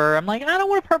whatever. I'm like, I don't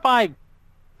want to put my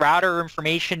router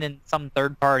information in some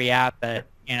third party app that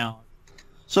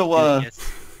So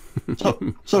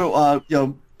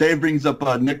Dave brings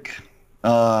up Nick.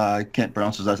 I can't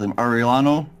pronounce his last name.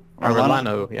 Arellano.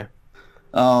 Arellano, yeah.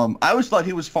 I always thought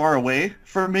he was far away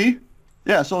from me.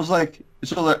 Yeah, so I was like,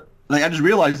 I just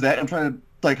realized that I'm trying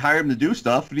to hire him to do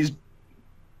stuff, and he's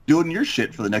doing your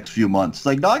shit for the next few months. It's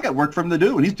like, no, I got work for him to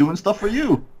do, and he's doing stuff for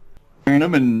you. Hiring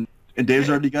him, and Dave's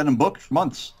already got him booked for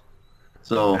months.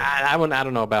 So I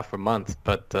don't know about for months,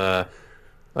 but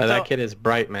that kid is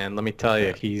bright, man. Let me tell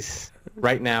you, he's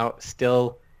right now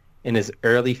still in his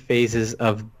early phases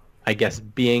of, I guess,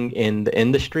 being in the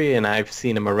industry, and I've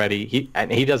seen him already.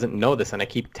 He doesn't know this, and I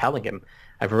keep telling him.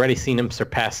 I've already seen him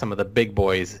surpass some of the big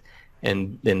boys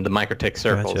in the Mikrotik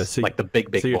circles, Gotcha. So like the big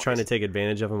So you're boys. trying to take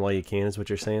advantage of him while you can, is what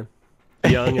you're saying?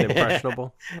 Young and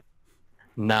impressionable.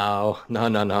 No.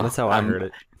 That's how I heard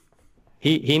it.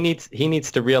 He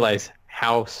needs to realize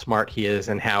how smart he is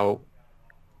and how,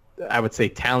 I would say,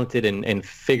 talented in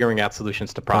figuring out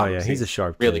solutions to Oh problems. yeah, he's a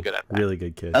sharp kid. really good at that. Really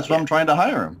good kid. that's why I'm trying to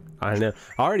hire him. I know.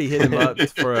 I already hit him up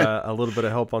for a little bit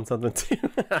of help on something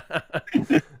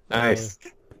too. Nice.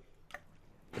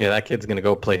 Yeah, that kid's gonna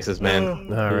go places,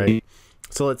 man. All right.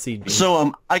 So let's see.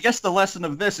 So I guess the lesson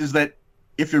of this is that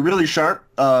if you're really sharp,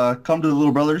 come to the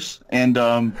Little Brothers and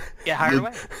yeah, hire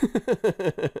away.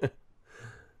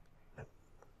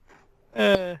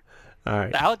 All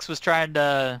right. Alex was trying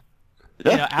to.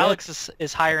 Yeah, Alex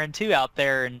is hiring too out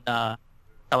there in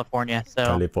California. So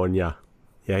California.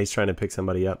 Yeah, he's trying to pick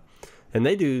somebody up, and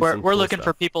they do. we're some cool looking for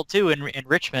stuff. people too in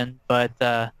Richmond, but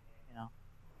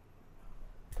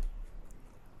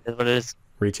is what it is.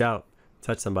 Reach out,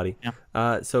 touch somebody.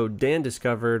 Yeah. So Dan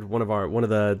discovered one of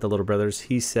the Little Brothers.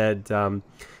 He said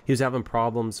he was having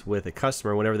problems with a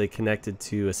customer whenever they connected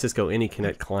to a Cisco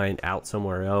AnyConnect client out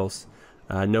somewhere else.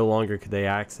 No longer could they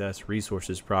access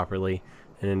resources properly,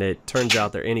 and it turns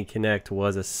out their AnyConnect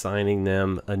was assigning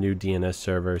them a new DNS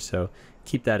server. So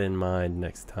keep that in mind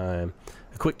next time.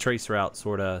 A quick trace route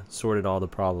sort of sorted all the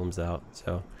problems out.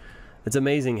 So it's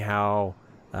amazing how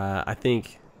I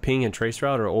think ping and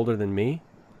traceroute are older than me,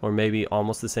 or maybe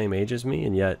almost the same age as me,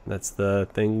 and yet that's the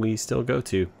thing we still go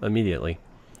to immediately.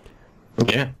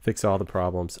 Yeah. Fix all the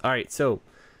problems. All right, so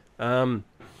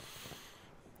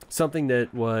something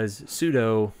that was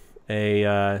pseudo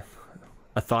a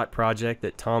thought project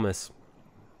that Thomas,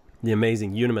 the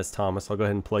amazing Unimus Thomas, I'll go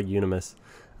ahead and plug Unimus,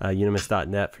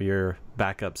 unimus.net for your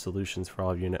backup solutions for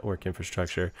all of your network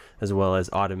infrastructure, as well as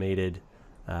automated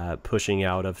pushing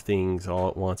out of things all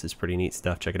at once. Is pretty neat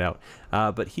stuff. Check it out.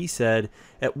 But he said,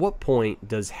 at what point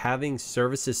does having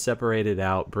services separated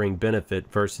out bring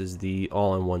benefit versus the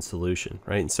all-in-one solution,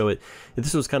 right? And so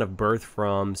this was kind of birthed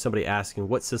from somebody asking,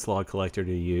 what syslog collector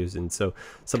do you use? And so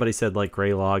somebody said like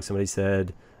Graylog, somebody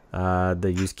said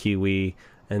they use Kiwi,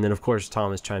 and then of course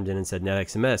Thomas chimed in and said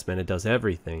NetXMS, man, it does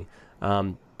everything.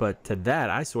 But to that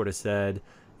I sort of said,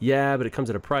 yeah, but it comes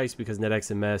at a price because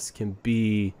NetXMS can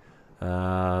be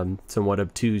somewhat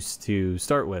obtuse to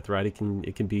start with, right? It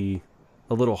can be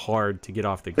a little hard to get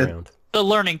off the ground. The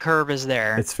learning curve is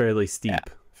there. It's fairly steep. Yeah.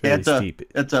 Fairly steep.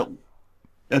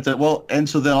 Well, and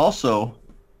so then also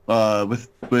with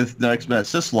NetXMS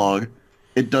syslog,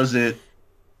 it does it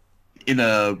in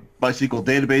a MySQL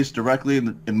database directly,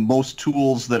 and most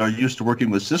tools that are used to working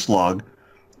with syslog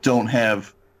don't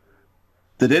have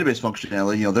the database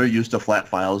functionality. You know, they're used to flat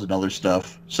files and other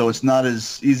stuff, so it's not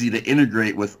as easy to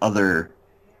integrate with other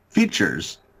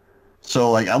features.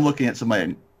 So like I'm looking at some of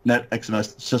my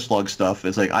NetXMS syslog stuff.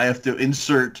 It's like I have to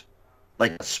insert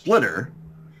like a splitter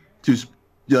to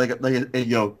like a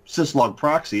syslog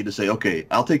proxy to say, okay,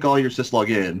 I'll take all your syslog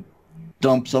in,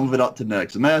 dump some of it out to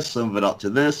NetXMS, some of it out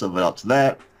to this, some of it out to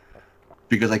that,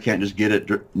 because I can't just get it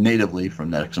natively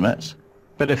from NetXMS.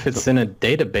 But if it's in a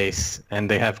database and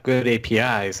they have good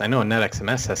APIs, I know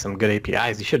NetXMS has some good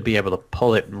APIs, you should be able to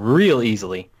pull it real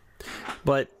easily.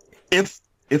 But if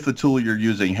the tool you're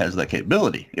using has that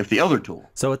capability, if the other tool.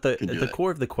 So at the core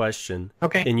of the question,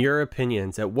 okay, in your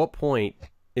opinions, at what point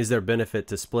is there benefit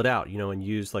to split out, and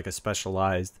use like a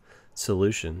specialized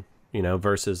solution,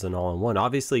 versus an all-in-one?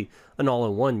 Obviously, an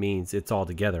all-in-one means it's all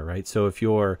together, right? So if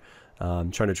you're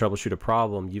trying to troubleshoot a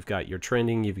problem, you've got your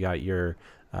trending, you've got your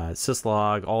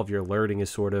syslog, all of your alerting is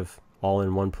sort of all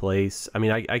in one place. I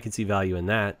mean, I can see value in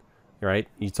that, right?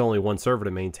 It's only one server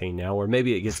to maintain now, or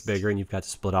maybe it gets bigger and you've got to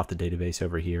split off the database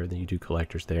over here, and then you do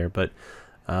collectors there. But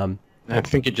I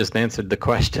think you just answered the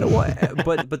question.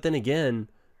 but then again,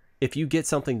 if you get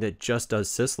something that just does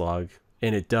syslog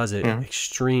and it does it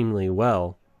extremely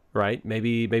well, right?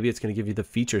 Maybe it's going to give you the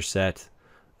feature set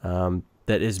that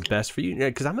is best for you.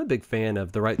 Because I'm a big fan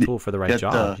of the right tool for the right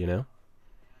job,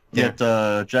 Yet,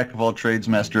 jack of all trades,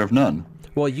 master of none.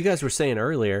 Well, you guys were saying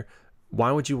earlier, why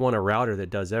would you want a router that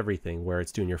does everything, where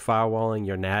it's doing your firewalling,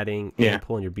 your NATing, and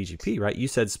pulling your BGP, right? You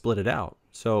said split it out.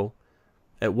 So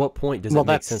at what point does it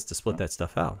make sense to split that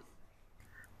stuff out?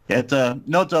 There's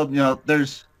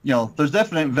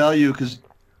definite value, because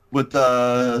with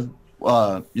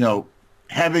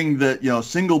having the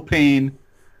single pane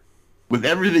with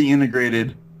everything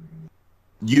integrated,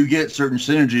 you get certain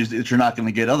synergies that you're not going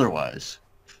to get otherwise.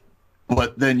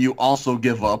 But then you also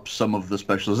give up some of the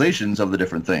specializations of the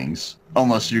different things,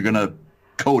 unless you're going to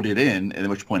code it in, at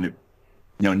which point,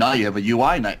 now you have a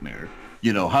UI nightmare.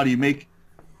 How do you make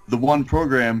the one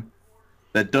program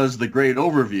that does the great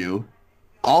overview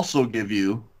also give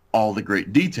you all the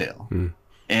great detail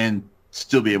and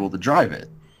still be able to drive it?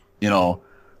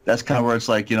 That's kind of where it's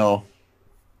like,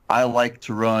 I like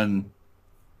to run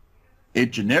a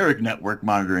generic network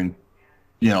monitoring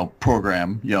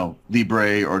program,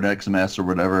 Libre or NetXMS or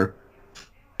whatever,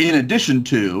 in addition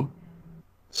to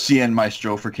CN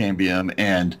Maestro for Cambium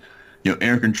and,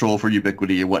 Air Control for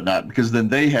Ubiquity and whatnot, because then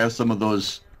they have some of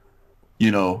those,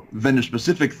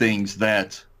 vendor-specific things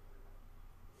that,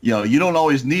 you don't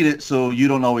always need it, so you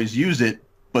don't always use it,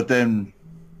 but then,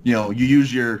 you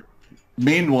use your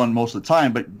main one most of the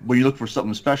time, but when you look for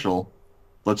something special,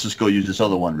 let's just go use this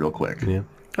other one real quick. Yeah.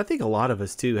 I think a lot of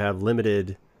us, too, have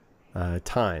limited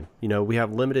time. We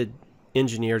have limited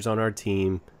engineers on our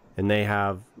team, and they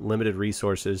have limited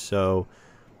resources. So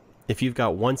if you've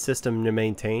got one system to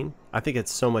maintain, I think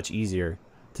it's so much easier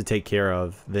to take care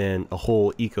of than a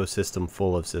whole ecosystem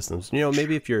full of systems.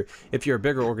 Maybe if you're a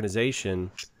bigger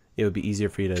organization, it would be easier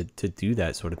for you to do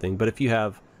that sort of thing. But if you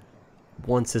have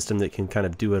one system that can kind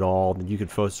of do it all, then you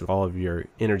could focus all of your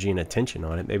energy and attention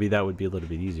on it. Maybe that would be a little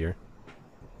bit easier.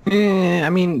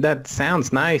 I mean, that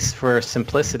sounds nice for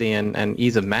simplicity and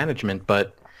ease of management,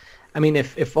 but I mean,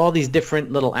 if all these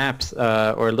different little apps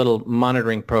or little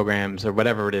monitoring programs or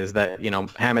whatever it is that,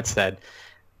 Hammett said,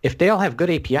 if they all have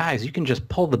good APIs, you can just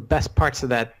pull the best parts of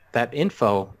that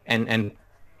info and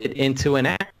it into an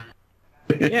app.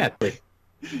 Yeah.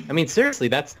 I mean, seriously,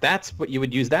 that's what you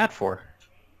would use that for.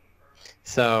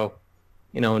 So,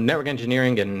 network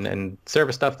engineering and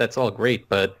server stuff, that's all great,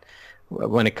 but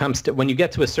when you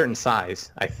get to a certain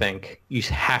size, I think you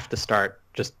have to start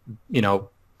just,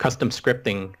 custom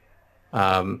scripting,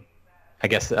 I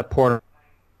guess, a port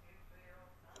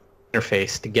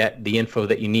interface to get the info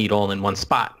that you need all in one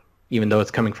spot, even though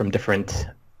it's coming from different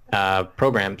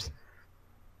programs.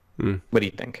 What do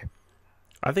you think?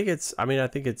 I think it's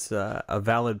a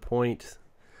valid point,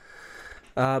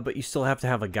 but you still have to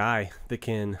have a guy that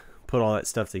can put all that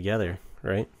stuff together,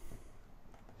 right?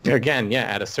 Again, yeah,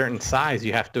 at a certain size,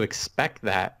 you have to expect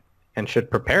that and should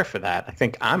prepare for that. I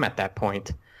think I'm at that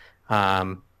point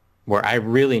where I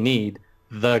really need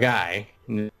the guy.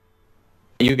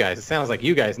 You guys, it sounds like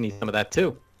you guys need some of that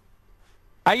too.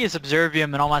 I use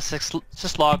Observium, and all my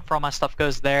syslog for all my stuff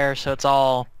goes there, so it's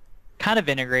all kind of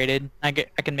integrated. I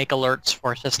can make alerts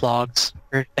for syslogs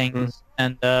for things,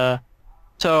 and so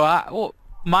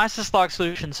my syslog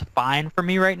solution's fine for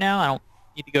me right now. I don't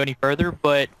need to go any further,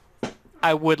 but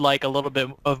I would like a little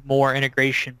bit of more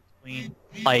integration between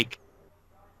like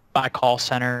my call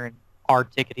center and our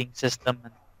ticketing system,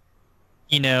 and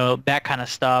that kind of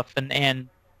stuff, and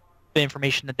the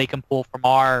information that they can pull from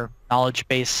our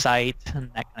knowledge-based site and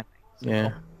that kind of thing.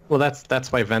 Yeah. Well,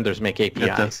 that's why vendors make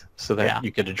APIs, so that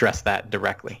you could address that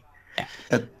directly.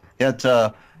 Yeah. And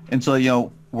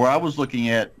so, where I was looking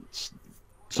at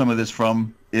some of this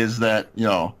from is that,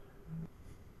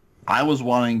 I was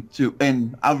wanting to,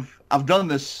 and I've done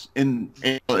this in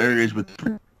areas with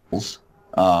tools.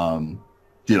 I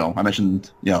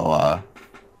mentioned, I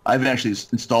haven't actually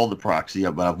installed the proxy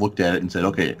yet, but I've looked at it and said,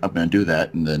 okay, I'm going to do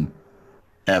that, and then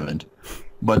haven't.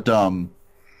 But,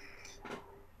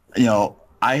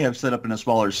 I have set up in a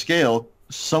smaller scale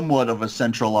somewhat of a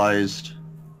centralized,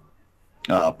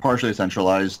 partially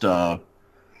centralized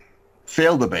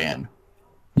fail-to-ban.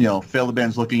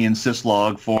 Fail-to-ban's looking in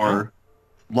syslog for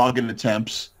login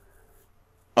attempts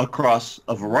across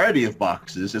a variety of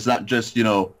boxes. It's not just,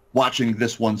 watching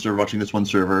this one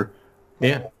server,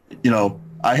 Yeah.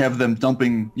 I have them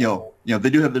dumping, they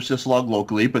do have their syslog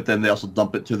locally, but then they also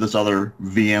dump it to this other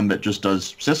VM that just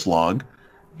does syslog,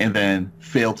 and then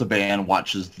fail-to-ban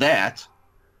watches that,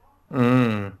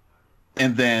 and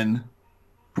then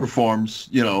performs,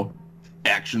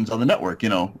 actions on the network.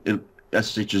 It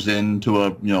SSHs into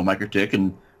a, Mikrotik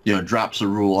and, drops a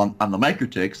rule on the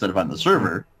Mikrotik instead of on the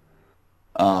server.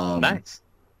 Nice.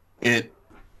 It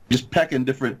just pecking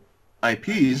different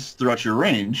IPs throughout your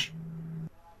range.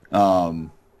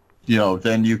 Then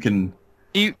you can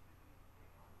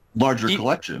larger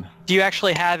collection. Do you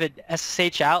actually have it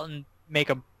SSH out and make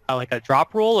a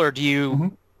drop rule, or do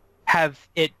you have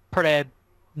it put a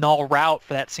null route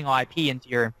for that single IP into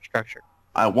your infrastructure?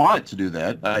 I want it to do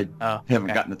that. I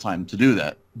haven't gotten the time to do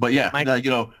that. But yeah,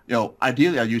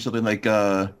 ideally I'd use something like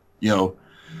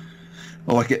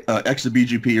like X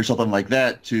BGP or something like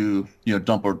that to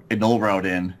dump a null route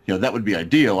in. That would be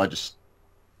ideal. I've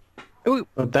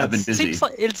been busy.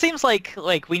 It seems like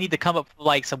we need to come up with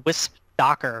like some WISP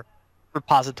Docker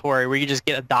repository where you just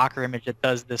get a Docker image that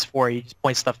does this for you. You just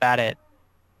point stuff at it,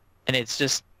 and it's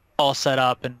just all set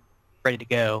up and ready to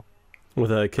go.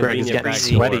 With a Greg is getting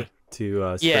convenient sweaty.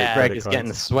 To Greg is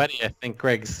getting sweaty. I think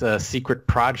Greg's secret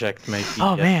project might be.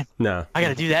 Oh man, no, I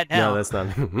gotta do that now. No, that's not.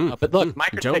 But look,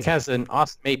 Mikrotik has an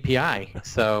awesome API.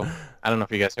 So I don't know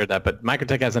if you guys heard that, but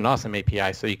Mikrotik has an awesome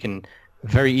API, so you can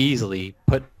very easily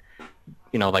put,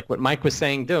 like what Mike was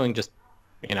saying, doing just,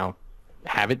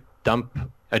 have it dump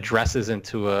addresses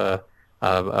into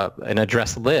an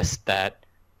address list that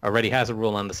already has a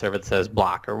rule on the server that says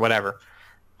block or whatever.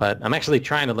 But I'm actually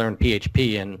trying to learn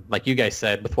PHP, and like you guys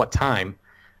said, with what time,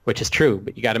 which is true,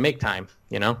 but you got to make time,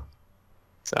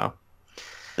 So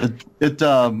I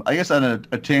guess on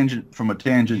a tangent from a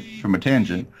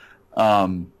tangent.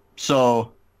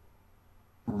 So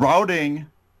routing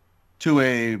to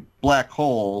a black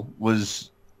hole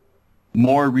was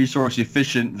more resource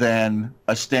efficient than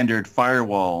a standard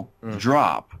firewall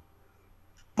drop.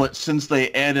 But since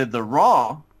they added the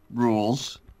raw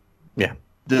rules,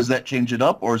 does that change it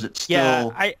up, or is it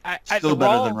still still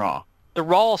better than raw? The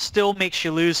raw still makes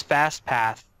you lose fast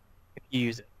path if you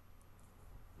use it.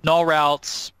 Null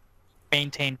routes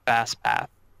maintain fast path.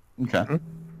 Okay.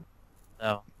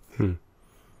 So,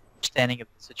 understanding of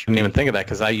the I situation. didn't even think of that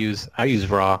because I use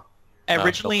raw.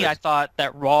 Originally, I thought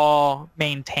that raw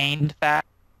maintained fast.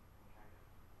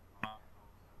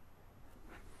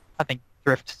 I think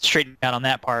Thrift straightened out on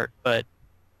that part, but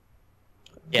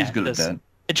yeah, he's good at that.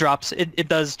 It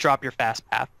does drop your fast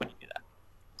path when you do that.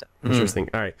 So. Interesting.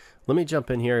 All right, let me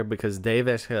jump in here because Dave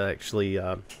actually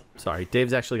sorry,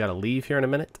 Dave's actually got to leave here in a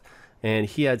minute, and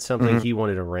he had something he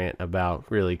wanted to rant about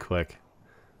really quick.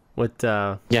 What?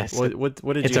 Yes. What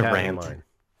did it's you a have rant. in mind?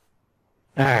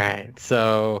 All right.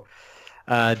 So,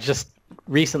 just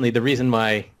recently, the reason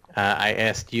why I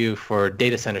asked you for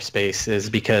data center space is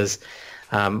because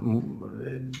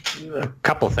a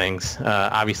couple things.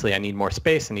 Obviously, I need more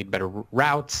space. I need better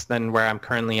routes than where I'm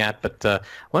currently at. But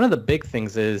one of the big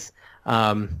things is,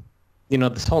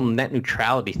 this whole net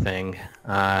neutrality thing.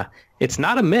 It's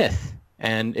not a myth,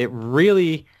 and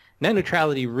net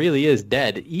neutrality really is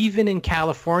dead, even in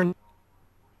California,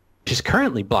 which is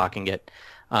currently blocking it.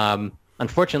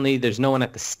 Unfortunately, there's no one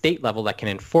at the state level that can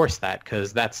enforce that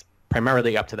because that's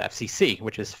primarily up to the FCC,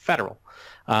 which is federal.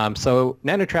 So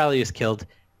net neutrality is killed,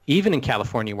 even in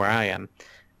California where I am.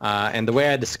 And the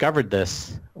way I discovered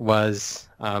this was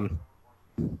I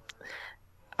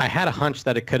had a hunch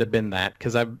that it could have been that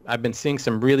because I've been seeing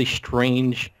some really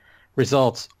strange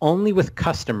results only with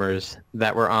customers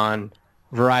that were on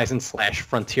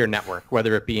Verizon/Frontier network,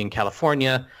 whether it be in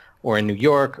California or in New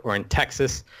York or in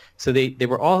Texas. So they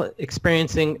were all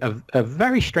experiencing a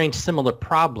very strange similar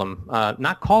problem,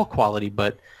 not call quality,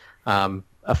 but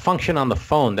a function on the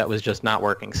phone that was just not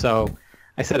working. So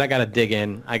I said, I got to dig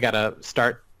in. I got to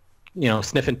start,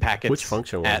 sniffing packets. Which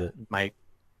function was it? My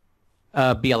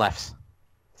BLFs.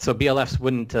 So BLFs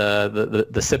wouldn't,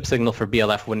 the SIP signal for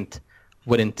BLF wouldn't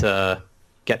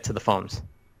get to the phones,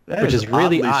 which is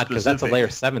really odd because that's a layer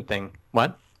 7 thing.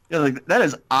 What? Yeah, that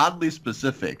is oddly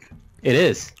specific. It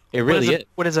is. It really is.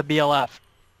 What is a BLF?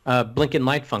 Blinking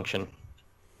light function.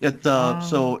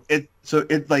 So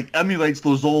it like emulates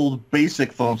those old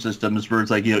basic phone systems where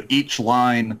it's like each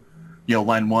line,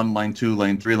 line 1, line 2,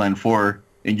 line 3, line 4,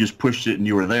 and you just pushed it and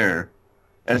you were there,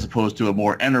 as opposed to a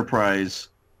more enterprise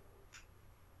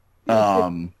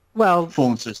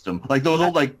phone system like those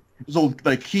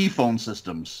old key phone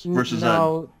systems versus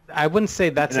I wouldn't say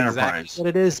that's exactly what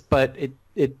it is, but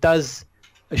it does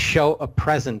show a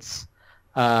presence.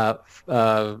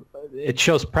 It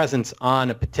shows presence on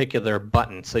a particular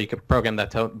button, so you could program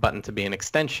that button to be an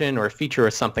extension or a feature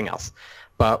or something else.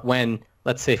 But when,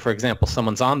 let's say, for example,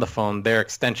 someone's on the phone, their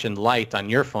extension light on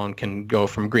your phone can go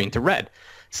from green to red.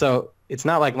 So it's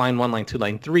not like line 1, line 2,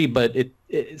 line 3, but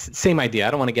it's the same idea.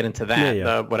 I don't want to get into that.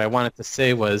 Yeah. What I wanted to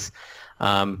say was,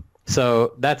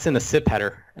 so that's in the SIP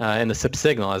header, in the SIP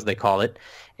signal, as they call it.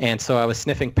 And so I was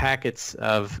sniffing packets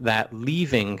of that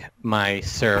leaving my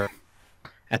server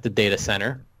at the data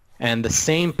center, and the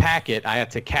same packet I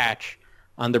had to catch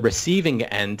on the receiving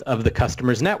end of the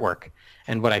customer's network.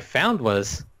 And what I found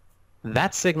was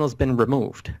that signal's been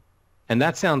removed. And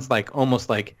that sounds like almost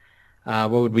like,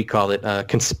 what would we call it,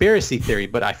 conspiracy theory.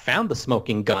 But I found the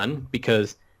smoking gun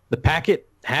because the packet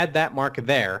had that mark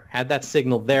there, had that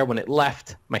signal there when it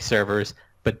left my servers,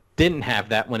 but didn't have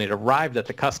that when it arrived at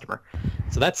the customer.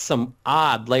 So that's some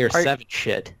odd layer 7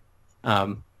 shit.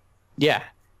 Yeah.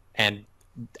 And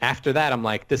after that, I'm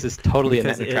like, this is totally a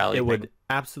net neutrality it thing. would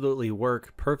absolutely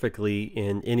work perfectly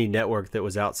in any network that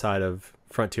was outside of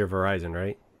Frontier Verizon,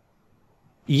 right?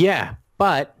 Yeah,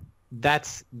 but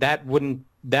that's not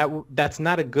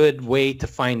a good way to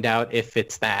find out if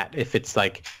it's that,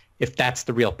 if that's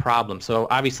the real problem. So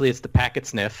obviously it's the packet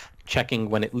sniff, checking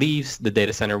when it leaves the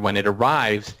data center, when it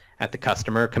arrives at the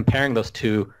customer, comparing those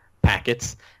two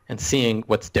packets and seeing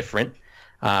what's different.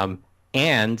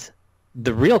 And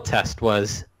the real test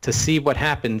was to see what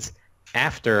happens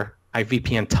after I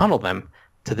VPN tunnel them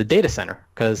to the data center,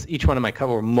 because each one of my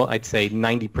I'd say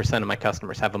 90% of my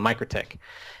customers have a Mikrotik.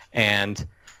 And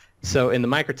so in the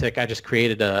Mikrotik, I just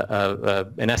created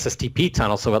an SSTP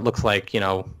tunnel so it looks like,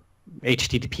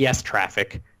 HTTPS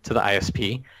traffic to the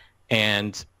ISP.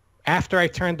 And after I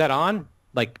turned that on,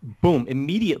 like, boom,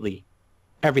 immediately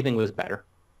everything was better.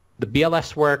 The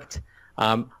BLFs worked.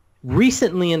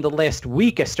 Recently, in the last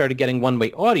week, I started getting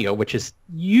one-way audio, which is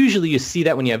usually you see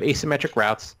that when you have asymmetric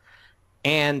routes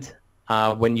and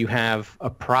when you have a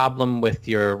problem with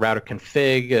your router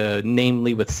config,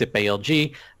 namely with SIP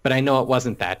ALG. But I know it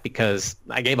wasn't that because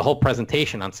I gave a whole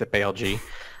presentation on SIP ALG.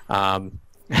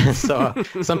 So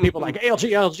some people are like,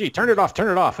 ALG, turn it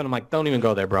off. And I'm like, don't even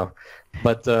go there, bro.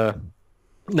 But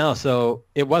no, so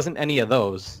it wasn't any of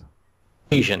those.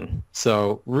 Occasion.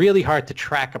 So really hard to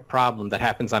track a problem that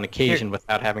happens on occasion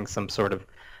without having some sort of...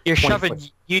 You're shoving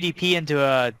UDP into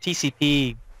a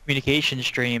TCP communication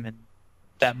stream, and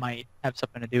that might have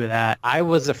something to do with that. I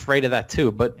was afraid of that too,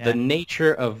 but the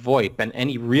nature of VoIP and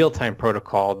any real-time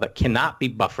protocol that cannot be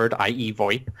buffered, i.e.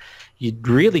 VoIP, you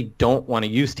really don't want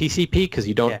to use TCP because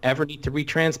you don't ever need to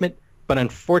retransmit. But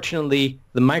unfortunately,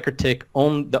 the Mikrotik,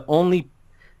 the only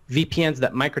VPNs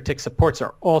that Mikrotik supports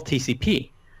are all TCP.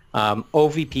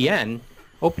 OpenVPN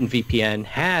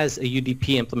has a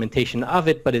UDP implementation of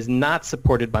it, but is not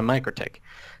supported by Mikrotik.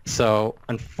 So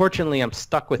unfortunately, I'm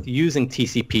stuck with using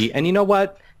TCP. And you know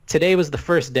what? Today was the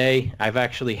first day I've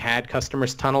actually had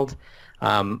customers tunneled.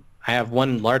 I have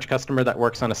one large customer that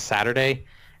works on a Saturday,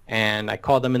 and I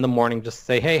called them in the morning just to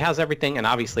say, hey, how's everything? And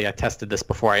obviously I tested this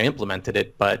before I implemented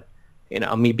it, but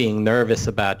me being nervous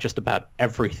about just about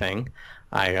everything,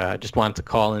 I just wanted to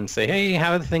call and say, hey,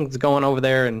 how are things going over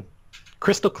there? And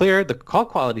crystal clear. The call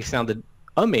quality sounded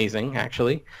amazing,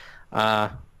 actually,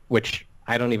 which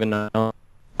I don't even know.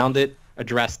 Found it,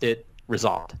 addressed it,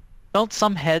 resolved. Don't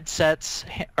some headsets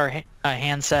or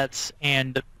handsets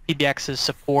and PBXs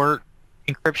support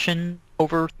encryption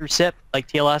over through SIP, like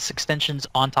TLS extensions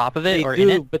on top of it or in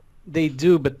it? They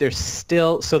do, but there's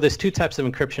still... So there's two types of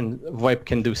encryption VoIP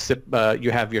can do. SIP.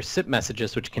 You have your SIP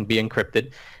messages, which can be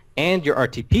encrypted, and your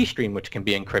RTP stream, which can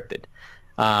be encrypted.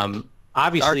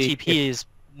 Obviously, RTP is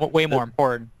way more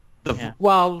important.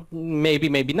 Well,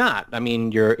 maybe not. I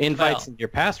mean, your invites and your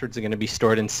passwords are going to be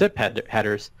stored in SIP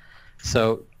headers.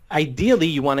 So ideally,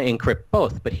 you want to encrypt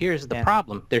both. But here's the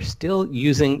problem. They're still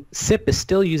using... SIP is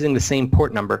still using the same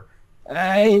port number.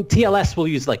 TLS will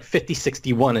use like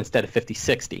 5061 instead of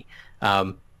 5060.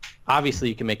 Obviously,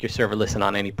 you can make your server listen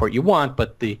on any port you want,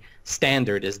 but the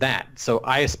standard is that. So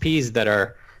ISPs that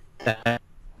are...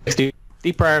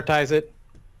 deprioritize it,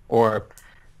 or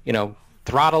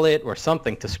throttle it or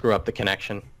something to screw up the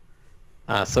connection.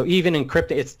 So even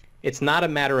encrypting, it's not a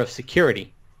matter of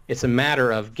security. It's a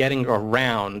matter of getting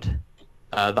around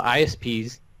the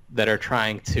ISPs that are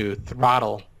trying to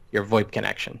throttle your VoIP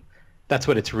connection. That's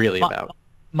what it's really about.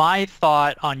 My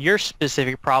thought on your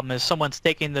specific problem is someone's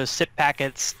taking those SIP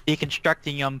packets,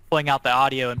 deconstructing them, pulling out the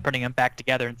audio, and putting them back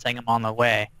together and saying them on the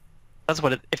way. That's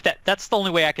what that's the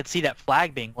only way I could see that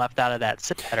flag being left out of that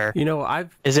SIP header.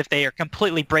 Is if they are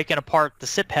completely breaking apart the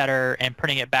SIP header and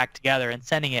putting it back together and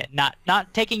sending it, not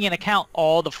taking into account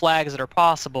all the flags that are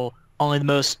possible, only the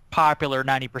most popular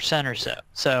 90% or so.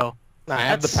 So I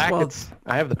have the packets.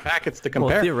 I have the packets to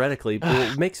compare. Well, theoretically,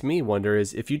 what makes me wonder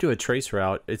is if you do a trace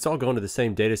route, it's all going to the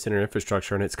same data center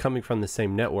infrastructure and it's coming from the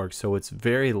same network, so it's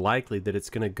very likely that it's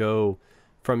going to go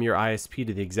from your ISP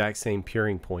to the exact same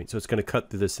peering point. So it's going to cut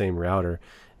through the same router.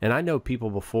 And I know people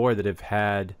before that have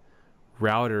had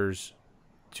routers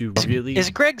to really... Is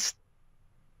Greg's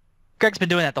been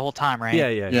doing that the whole time, right?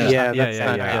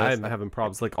 Yeah. I'm having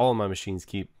problems. Like all of my machines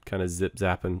keep kind of zip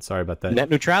zapping. Sorry about that. Net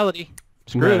neutrality.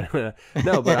 Screwed.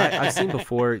 No, but I've seen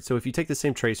before. So if you take the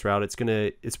same trace route, it's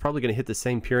probably gonna hit the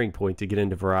same peering point to get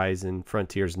into Verizon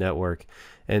Frontier's network.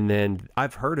 And then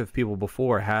I've heard of people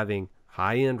before having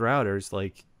high-end routers,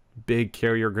 like big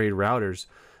carrier-grade routers,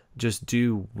 just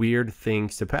do weird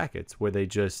things to packets where they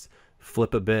just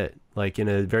flip a bit, like in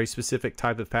a very specific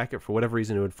type of packet. For whatever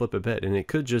reason, it would flip a bit, and it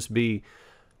could just be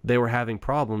they were having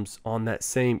problems on that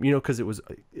same, because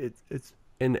it's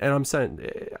and I'm saying,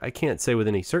 I can't say with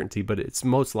any certainty, but it's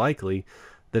most likely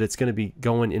that it's going to be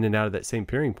going in and out of that same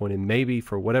peering point, and maybe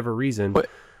for whatever reason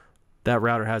that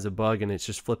router has a bug and it's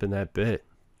just flipping that bit.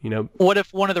 What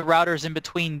if one of the routers in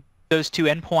between those two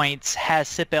endpoints has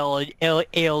SIP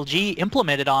ALG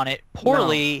implemented on it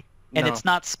poorly, and it's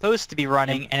not supposed to be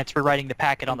running, and it's rewriting the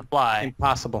packet on the fly?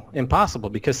 Impossible,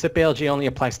 because SIP ALG only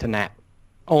applies to NAT.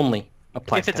 Only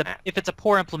applies to NAT. If it's a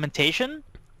poor implementation?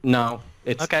 No,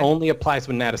 it only applies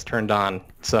when NAT is turned on.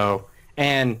 So,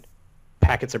 and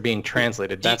packets are being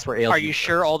translated. That's where ALG... Are you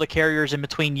sure all the carriers in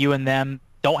between you and them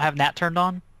don't have NAT turned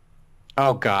on?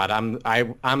 Oh God,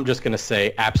 I'm just gonna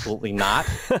say absolutely not.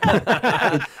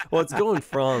 Well, it's going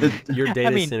from your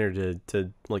data center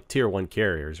to like tier 1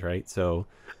 carriers, right? So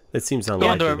it seems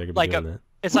unlikely they're gonna be doing that.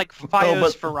 It's like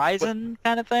Fios Verizon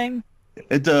kind of thing.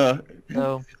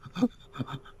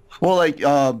 Well, like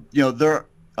there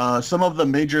some of the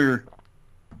major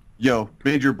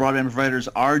broadband providers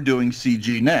are doing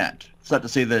CGNAT. It's not to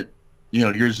say that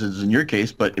yours is in your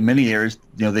case, but in many areas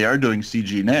they are doing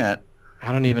CGNAT.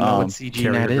 I don't even know what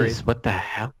CGNAT is. What the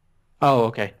hell? Oh,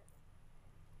 okay.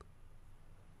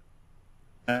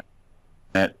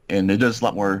 And it does a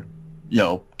lot more,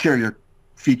 carrier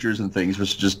features and things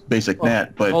versus just basic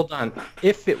NAT. But hold on,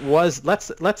 if it was, let's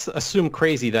assume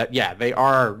crazy that they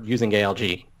are using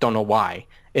ALG. Don't know why.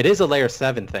 It is a layer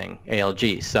 7 thing,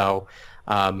 ALG. So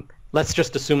let's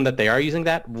just assume that they are using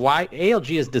that. Why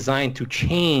ALG is designed to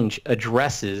change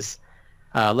addresses.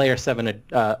 Layer 7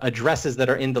 addresses that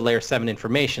are in the layer 7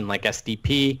 information, like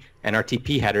SDP and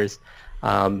RTP headers.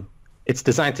 It's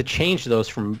designed to change those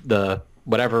from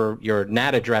whatever your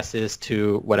NAT address is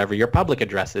to whatever your public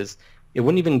address is. It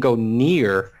wouldn't even go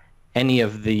near any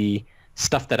of the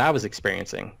stuff that I was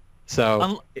experiencing.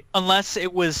 So unless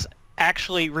it was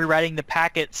actually rewriting the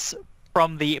packets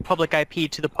from the public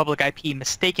IP to the public IP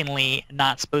mistakenly,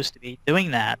 not supposed to be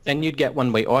doing that. then you'd get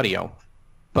one-way audio.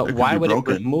 But could why be would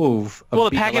broken. it remove a Well,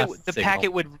 the BLS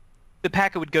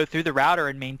packet would go through the router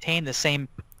and maintain the same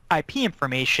IP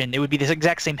information. It would be the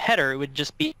exact same header. It would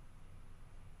just be.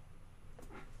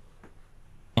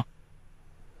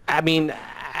 I mean, The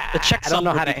I checksum don't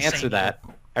know would how be to the answer same. that.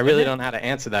 I really don't know how to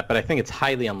answer that, but I think it's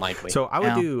highly unlikely. So I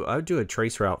Yeah. would do a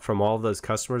trace route from all those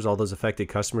customers, all those affected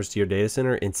customers to your data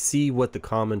center, and see what the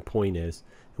common point is.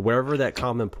 Wherever that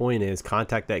common point is,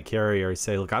 contact that carrier and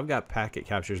say, look, I've got packet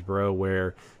captures, bro,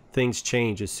 where things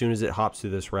change as soon as it hops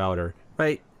through this router.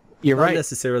 Right? You're Not right.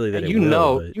 necessarily that you it will,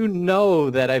 know, but- you know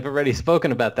that I've already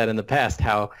spoken about that in the past.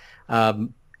 How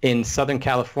in Southern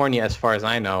California, as far as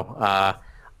I know,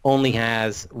 only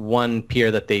has one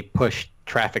peer that they push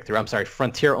traffic through. I'm sorry,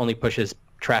 Frontier only pushes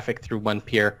traffic through one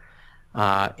peer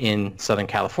in Southern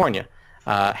California.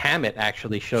 Hammett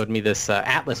actually showed me this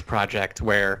Atlas project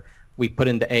where we put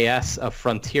in the AS of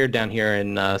Frontier down here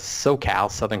in SoCal,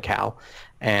 Southern Cal,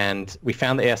 and we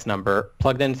found the AS number,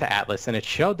 plugged it into Atlas, and it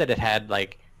showed that it had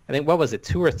like, I think, what was it,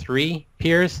 2 or 3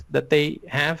 peers that they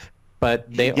have, but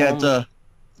they only...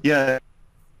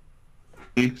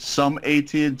 some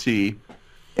AT&T,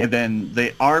 and then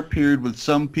they are paired with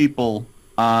some people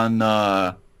on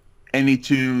any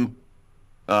two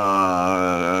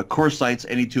core sites,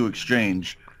 any two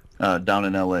exchange down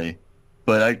in LA,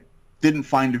 but I didn't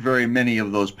find very many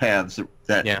of those paths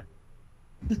that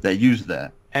use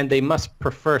that. And they must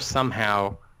prefer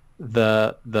somehow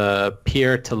the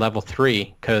peer to level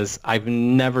 3, because I've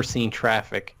never seen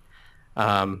traffic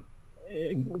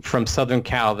from Southern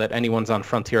Cal that anyone's on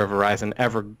Frontier or Verizon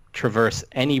ever traverse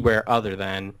anywhere other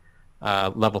than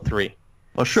level 3.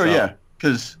 Well, sure, So- yeah,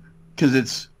 because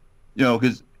it's,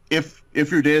 because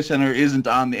if your data center isn't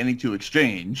on the any2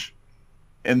 exchange,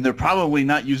 and they're probably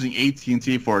not using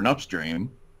AT&T for an upstream,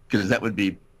 because that would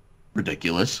be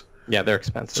ridiculous. Yeah, they're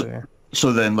expensive.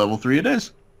 So then level 3 it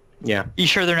is. Yeah. You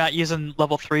sure they're not using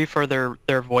level 3 for their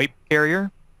VoIP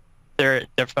carrier, their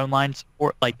phone line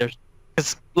support? Like there's,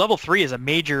 because level 3 is a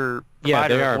major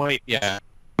provider they of are. VoIP. Yeah,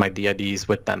 my DIDs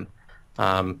with them.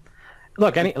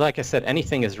 Look, like I said,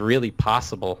 anything is really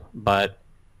possible, but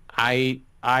I'm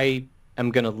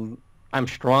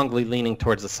strongly leaning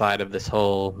towards the side of this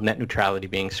whole net neutrality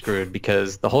being screwed,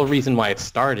 because the whole reason why it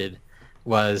started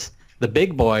was the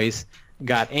big boys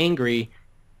got angry,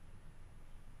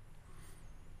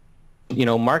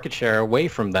 market share away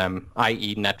from them,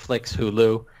 i.e. Netflix,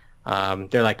 Hulu.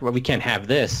 They're like, well, we can't have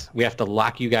this. We have to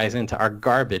lock you guys into our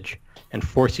garbage and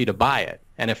force you to buy it.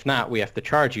 And if not, we have to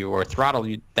charge you or throttle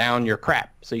you down your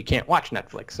crap so you can't watch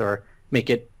Netflix, or make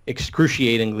it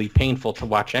excruciatingly painful to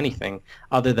watch anything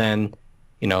other than,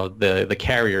 the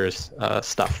carrier's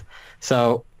stuff.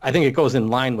 So I think it goes in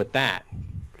line with that.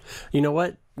 You know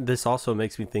what? This also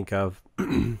makes me think of,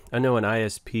 I know an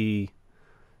ISP,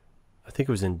 I think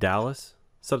it was in Dallas,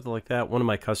 something like that. One of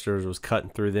my customers was cutting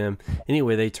through them.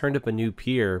 Anyway, they turned up a new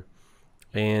peer,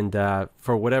 and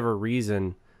for whatever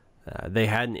reason, they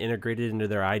hadn't integrated into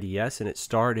their IDS, and it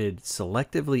started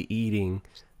selectively eating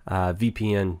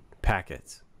VPN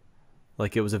packets.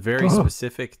 Like it was a very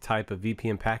specific type of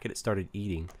VPN packet it started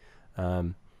eating.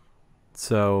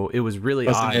 So it was really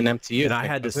odd. An MTU And I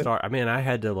had to start, I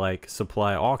had to like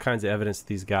supply all kinds of evidence to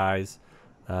these guys.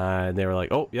 And they were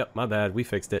like, oh, yep, my bad. We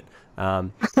fixed it.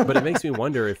 But it makes me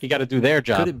wonder if You got to do their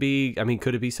job. could it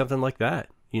be something like that?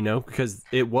 Because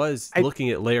it was looking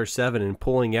at layer 7 and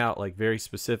pulling out like very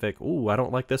specific. Ooh, I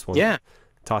don't like this one. Yeah.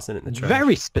 Tossing it in the trash.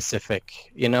 Very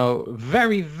specific,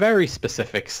 very, very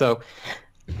specific. So,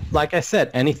 like I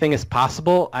said, anything is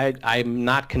possible. I'm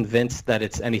not convinced that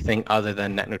it's anything other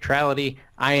than net neutrality.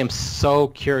 I am so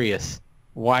curious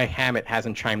why Hammett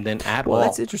hasn't chimed in at all. Well,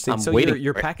 that's interesting. I'm So waiting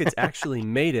your for it. packets actually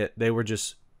made it. They were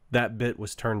just, that bit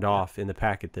was turned off in the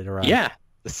packet that arrived. Yeah,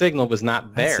 the signal was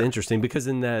not there. That's interesting, because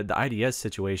in the IDS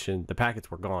situation, the packets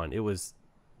were gone. It was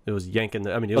yanking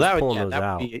it was pulling those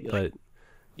out, but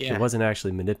it wasn't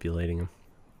actually manipulating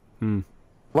them.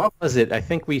 What was it? I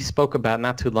think we spoke about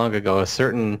not too long ago, a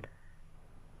certain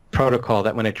protocol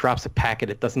that when it drops a packet,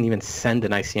 it doesn't even send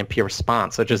an ICMP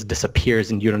response. So it just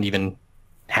disappears and you don't even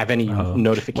have any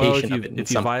notification of it.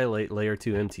 If you violate layer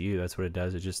 2 MTU, that's what it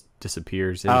does. It just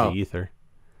disappears into the ether.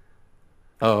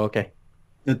 Oh, okay.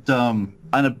 It on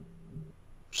a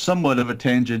somewhat of a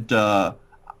tangent. I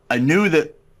knew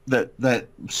that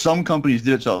some companies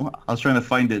did it, so I was trying to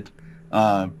find it.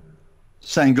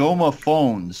 Sangoma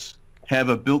phones have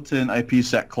a built-in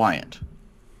IPsec client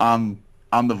on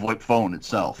the VoIP phone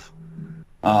itself.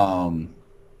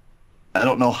 I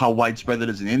don't know how widespread it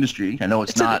is in the industry. I know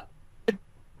it's not.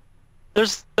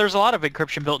 There's a lot of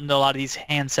encryption built into a lot of these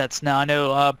handsets now. I know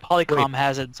Polycom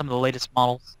has it in some of the latest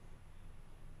models.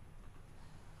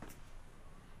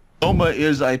 Soma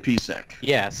is IPsec.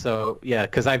 Yeah, so yeah,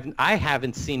 because I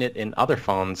haven't seen it in other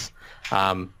phones.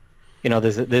 You know,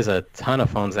 there's a ton of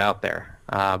phones out there.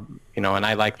 You know, and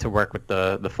I like to work with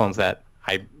the phones that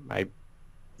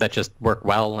that just work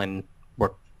well and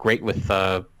work great with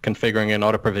configuring and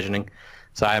auto provisioning.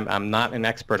 So I'm not an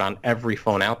expert on every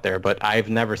phone out there, but I've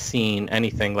never seen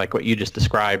anything like what you just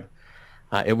described.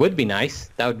 It would be nice.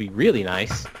 That would be really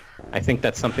nice. I think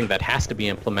that's something that has to be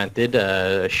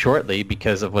implemented shortly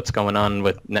because of what's going on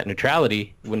with net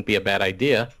neutrality. Wouldn't be a bad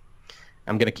idea.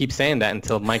 I'm going to keep saying that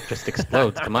until Mike just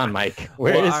explodes. Come on, Mike.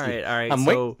 Where is he? All right. I'm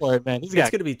waiting for it, man. It's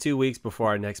going to be 2 weeks before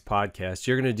our next podcast.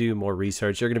 You're going to do more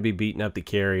research. You're going to be beating up the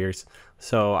carriers.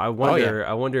 So I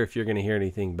wonder if you're going to hear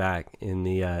anything back in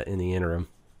the interim.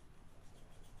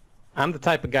 I'm the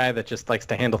type of guy that just likes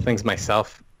to handle things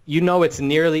myself. You know, it's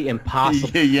nearly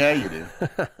impossible. Yeah, you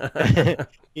do.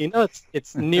 You know,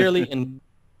 it's nearly impossible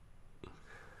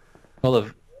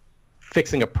of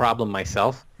fixing a problem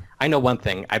myself. I know one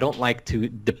thing. I don't like to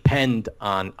depend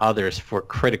on others for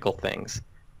critical things.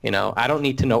 You know, I don't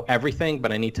need to know everything,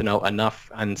 but I need to know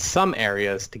enough on some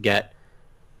areas to get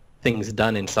things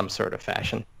done in some sort of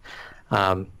fashion.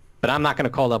 But I'm not going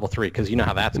to call level 3 because you know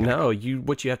how that's going to go.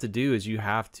 What you have to do is you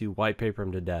have to white paper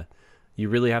them to death. You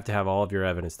really have to have all of your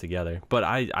evidence together. But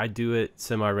I do it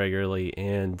semi-regularly,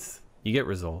 and you get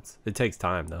results. It takes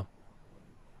time, though.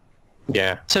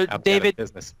 Yeah. So, I'll be out of David,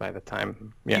 business by the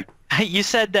time. Yeah. You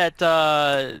said that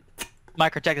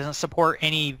Mikrotik doesn't support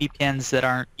any VPNs that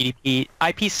aren't UDP.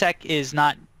 IPsec is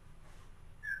not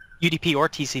UDP or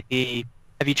TCP.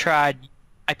 Have you tried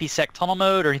IPsec tunnel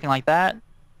mode or anything like that?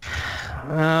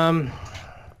 No,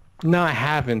 I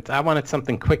haven't. I wanted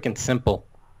something quick and simple.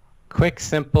 Quick,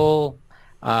 simple.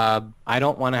 I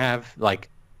don't want to have like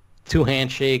 2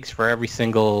 handshakes for every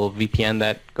single VPN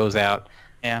that goes out.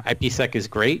 Yeah. IPsec is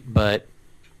great, but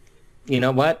you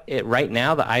know what? Right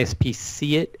now, the ISPs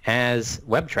see it as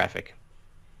web traffic.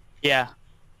 Yeah.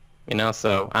 You know,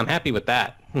 so I'm happy with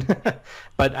that.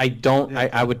 But I don't.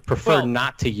 I would prefer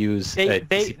not to use.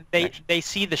 They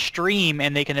see the stream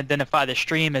and they can identify the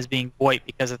stream as being VoIP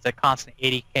because it's a constant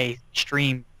 80K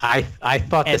stream. I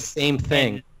thought the same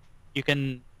thing. You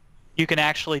can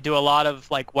actually do a lot of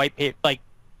like white paper. Like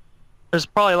there's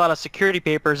probably a lot of security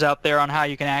papers out there on how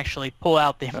you can actually pull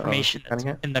out the information that's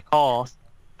in the call.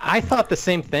 I thought the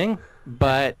same thing,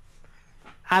 but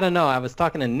I don't know. I was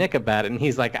talking to Nick about it, and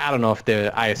he's like, I don't know if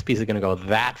the ISPs are going to go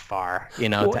that far, you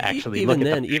know, to actually look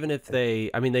at even if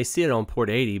they see it on port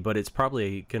 80, but it's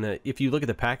probably going to, if you look at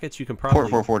the packets, you can probably...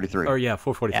 Port 443. Or yeah,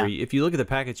 443. Yeah. If you look at the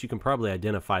packets, you can probably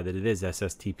identify that it is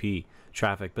SSTP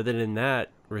traffic, but then in that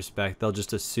respect, they'll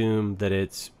just assume that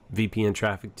it's VPN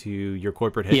traffic to your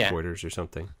corporate headquarters or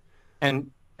something.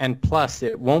 And plus,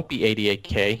 it won't be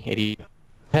 88K, 80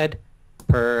 head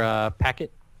per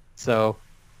packet, so...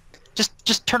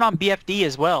 Just turn on BFD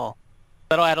as well.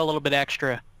 That'll add a little bit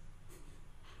extra.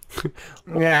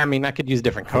 Yeah, I mean, I could use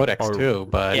different codecs too,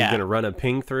 but... You're going to run a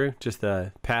ping through? Just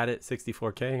pad it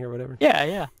 64K or whatever?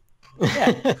 Yeah.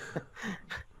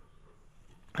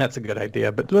 That's a good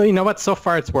idea. But, well, you know what? So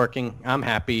far it's working. I'm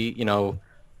happy. You know,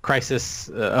 crisis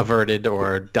averted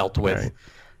or dealt with. Right.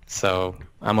 So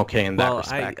I'm okay in that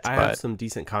respect. I have some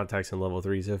decent contacts in level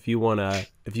 3, so if you want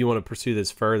to pursue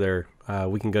this further,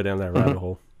 we can go down that rabbit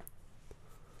hole.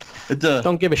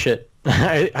 Don't give a shit.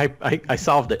 I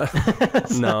solved it.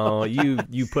 No,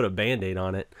 you put a Band-Aid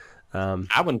on it.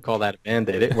 I wouldn't call that a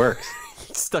Band-Aid. It works.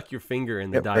 Stuck your finger in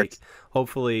the dike.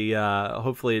 Hopefully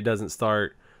it doesn't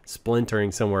start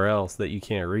splintering somewhere else that you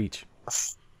can't reach.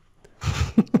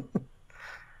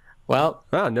 Well,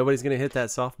 nobody's gonna hit that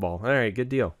softball. All right, good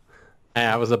deal.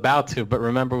 I was about to, but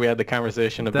remember we had the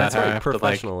conveson about how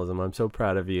professionalism. I'm so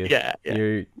proud of you. Yeah.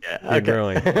 You're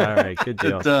growing. All right, good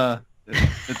deal.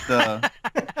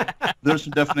 There's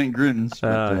some definite ingredients.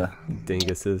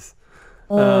 Dinguses.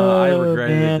 I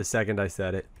regretted it the second I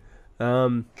said it.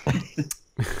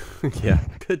 Yeah,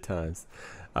 good times.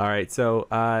 All right, so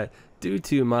due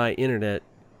to my internet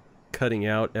cutting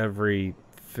out every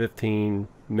 15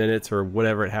 minutes or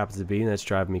whatever it happens to be, and that's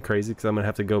driving me crazy because I'm going to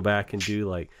have to go back and do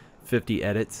like 50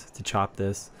 edits to chop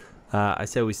this. I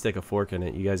said we stick a fork in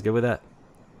it. You guys good with that?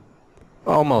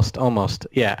 Almost.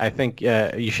 Yeah, I think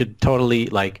you should totally,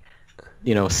 like,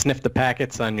 you know, sniff the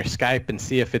packets on your Skype and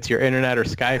see if it's your internet or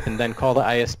Skype, and then call the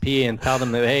ISP and tell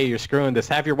them that, hey, you're screwing this.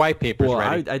 Have your white papers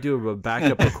ready. I do a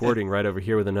backup recording right over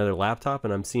here with another laptop,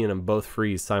 and I'm seeing them both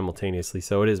freeze simultaneously.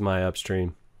 So it is my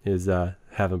upstream is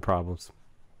having problems.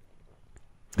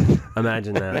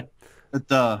 Imagine that.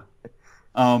 But,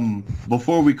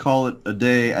 before we call it a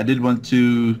day, I did want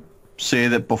to say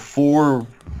that before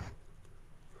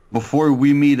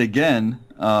we meet again,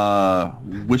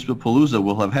 Wispapalooza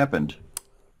will have happened.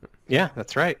 Yeah,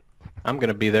 that's right. I'm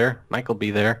gonna be there. Mike will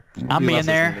be there. I'm being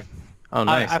there. Oh,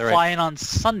 nice. I fly in on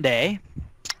Sunday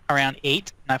around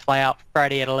 8, and I fly out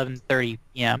Friday at 11:30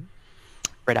 p.m.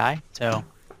 red eye. So I'll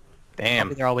Damn.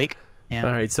 be there all week. Yeah.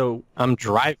 All right, so I'm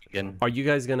driving. are you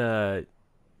guys gonna?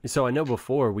 So I know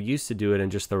before we used to do it in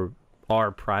just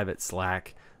our private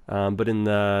Slack, but in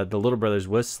the Little Brothers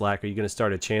Wisp Slack, are you gonna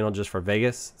start a channel just for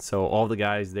Vegas so all the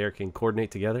guys there can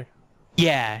coordinate together?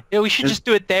 Yeah, we should just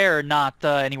do it there, not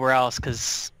anywhere else,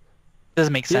 because it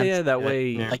doesn't make sense. Yeah, that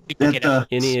way Like people get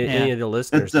any of the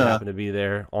listeners that happen to be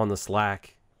there on the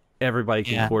Slack, everybody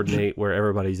can coordinate where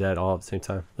everybody's at all at the same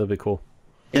time. That'd be cool.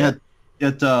 Yeah.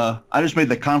 I just made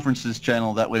the conferences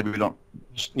channel. That way we don't.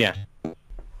 Yeah.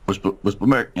 Just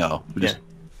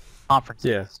conferences.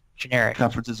 Yeah. Generic.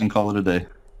 conferences and call it a day.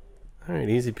 All right,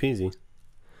 easy peasy.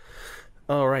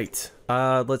 All right,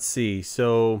 let's see.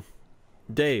 So,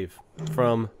 Dave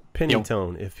from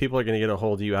Pennytone, if people are going to get a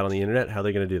hold of you out on the internet, how are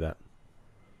they going to do that?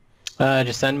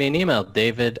 Just send me an email,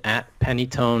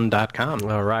 david@pennytone.com.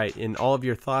 All right, and all of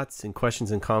your thoughts and questions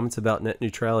and comments about net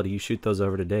neutrality, you shoot those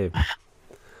over to Dave.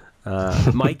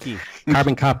 Mikey.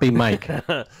 Carbon copy Mike.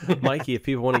 Mikey, if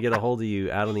people want to get a hold of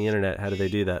you out on the internet, how do they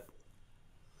do that?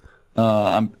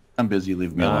 I'm busy.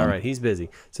 Leave me alone. All right, he's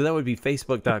busy. So that would be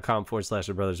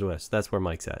facebook.com/TheBrothersWISP. That's where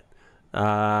Mike's at.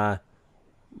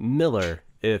 Miller,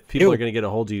 if people are going to get a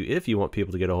hold of you, if you want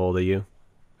people to get a hold of you,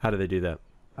 how do they do that?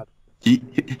 He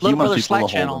Little wants Brother people Slack to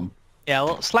hold channel. him. Yeah,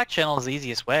 well, Slack channel is the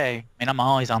easiest way. I mean, I'm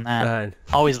always on that.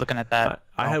 Always looking at that.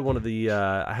 I had one of the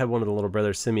little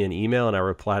brothers send me an email, and I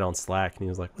replied on Slack, and he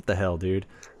was like, "What the hell, dude?"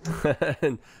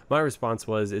 And my response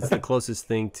was, "It's the closest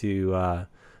thing to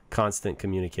constant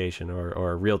communication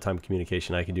or real-time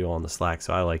communication I can do on the Slack."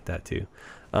 So I like that too.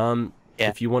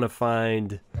 If you want to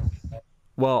find,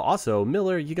 well, also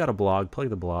Miller, you got a blog. Plug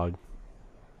the blog.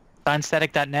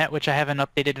 Synstatic.net, which I haven't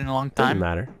updated in a long time.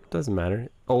 Doesn't matter.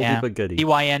 Oldie but goodie.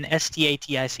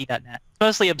 EYNSTATIC.net.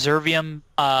 Mostly Observium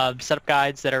setup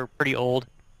guides that are pretty old.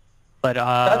 But Is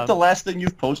that the last thing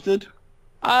you've posted?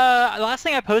 the last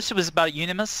thing I posted was about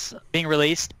Unimus being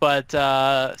released, but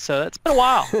so it's been a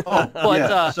while.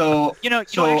 So you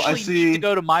actually need to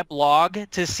go to my blog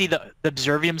to see the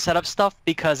Observium setup stuff,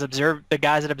 because the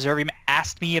guys at Observium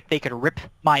asked me if they could rip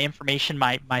my information,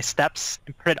 my steps,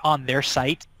 and put it on their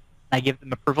site. I give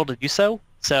them approval to do so.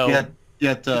 So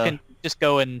you can just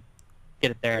go and get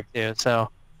it there too. So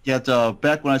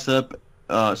back when I set up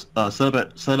an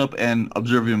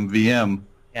Observium VM,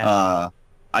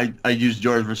 I used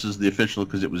yours versus the official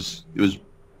because it was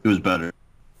better.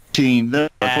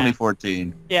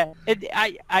 2014. Yeah,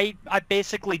 I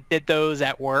basically did those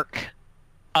at work.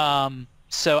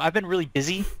 So I've been really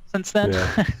busy since then.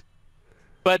 Yeah.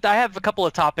 But I have a couple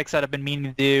of topics that I've been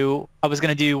meaning to do. I was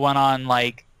gonna do one on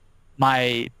like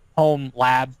my home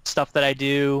lab stuff that I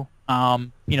do.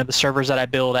 The servers that I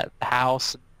build at the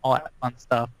house, and all that fun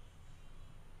stuff.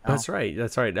 That's right.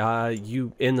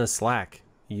 You in the Slack,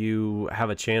 you have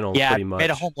a channel pretty much. Yeah,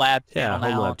 made a home lab channel.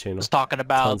 Home lab channel. I was talking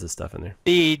about tons of stuff in there.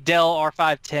 The Dell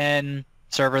R510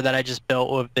 server that I just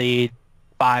built with the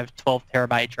 12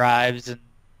 terabyte drives, and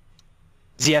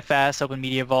ZFS, Open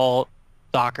Media Vault,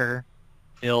 Docker,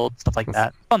 build, stuff like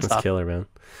that. Fun stuff. That's killer, man.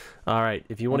 All right.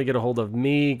 If you want to get a hold of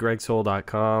me,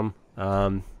 gregsoul.com.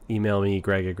 Email me,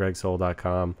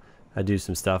 greg@gregsoul.com. I do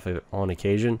some stuff on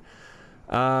occasion.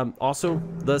 Also,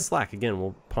 the Slack. Again,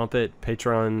 we'll pump it.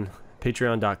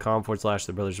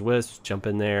 Patreon.com/TheBrothersWISP. Jump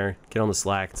in there. Get on the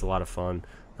Slack. It's a lot of fun.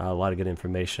 A lot of good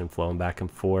information flowing back and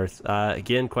forth.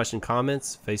 Again, question,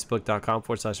 comments,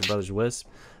 Facebook.com/TheBrothersWISP.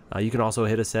 You can also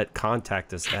hit us at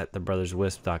contact us at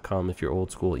TheBrothersWISP.com if you're old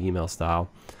school email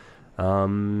style.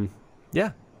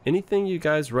 Anything you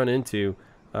guys run into,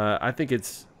 I think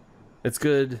it's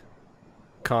good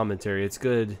commentary. It's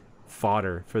good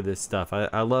fodder for this stuff.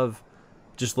 I love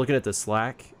just looking at the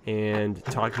Slack and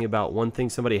talking about one thing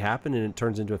somebody happened and it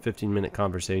turns into a 15-minute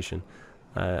conversation.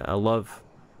 I love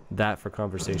that for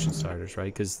conversation starters,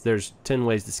 right? Because there's 10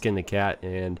 ways to skin the cat,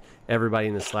 and everybody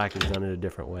in the Slack has done it a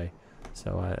different way.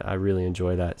 So I really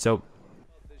enjoy that. So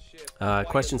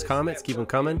Questions, comments, keep them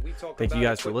coming. Thank you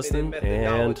guys for listening,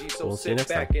 and we'll see you next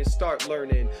time. And start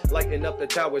learning, lighting up the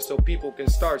tower so people can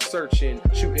start searching,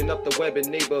 shooting up the web in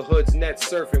neighborhoods, net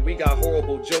surfing. We got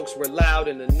horrible jokes, we're loud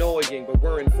and annoying, but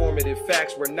we're informative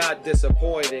facts, we're not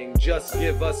disappointing. Just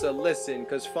give us a listen,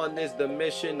 cause fun is the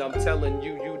mission. I'm telling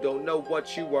you, you don't know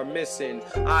what you are missing.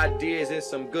 Ideas and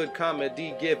some good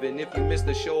comedy given. If you missed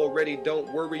the show already,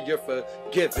 don't worry, you're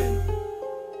forgiven.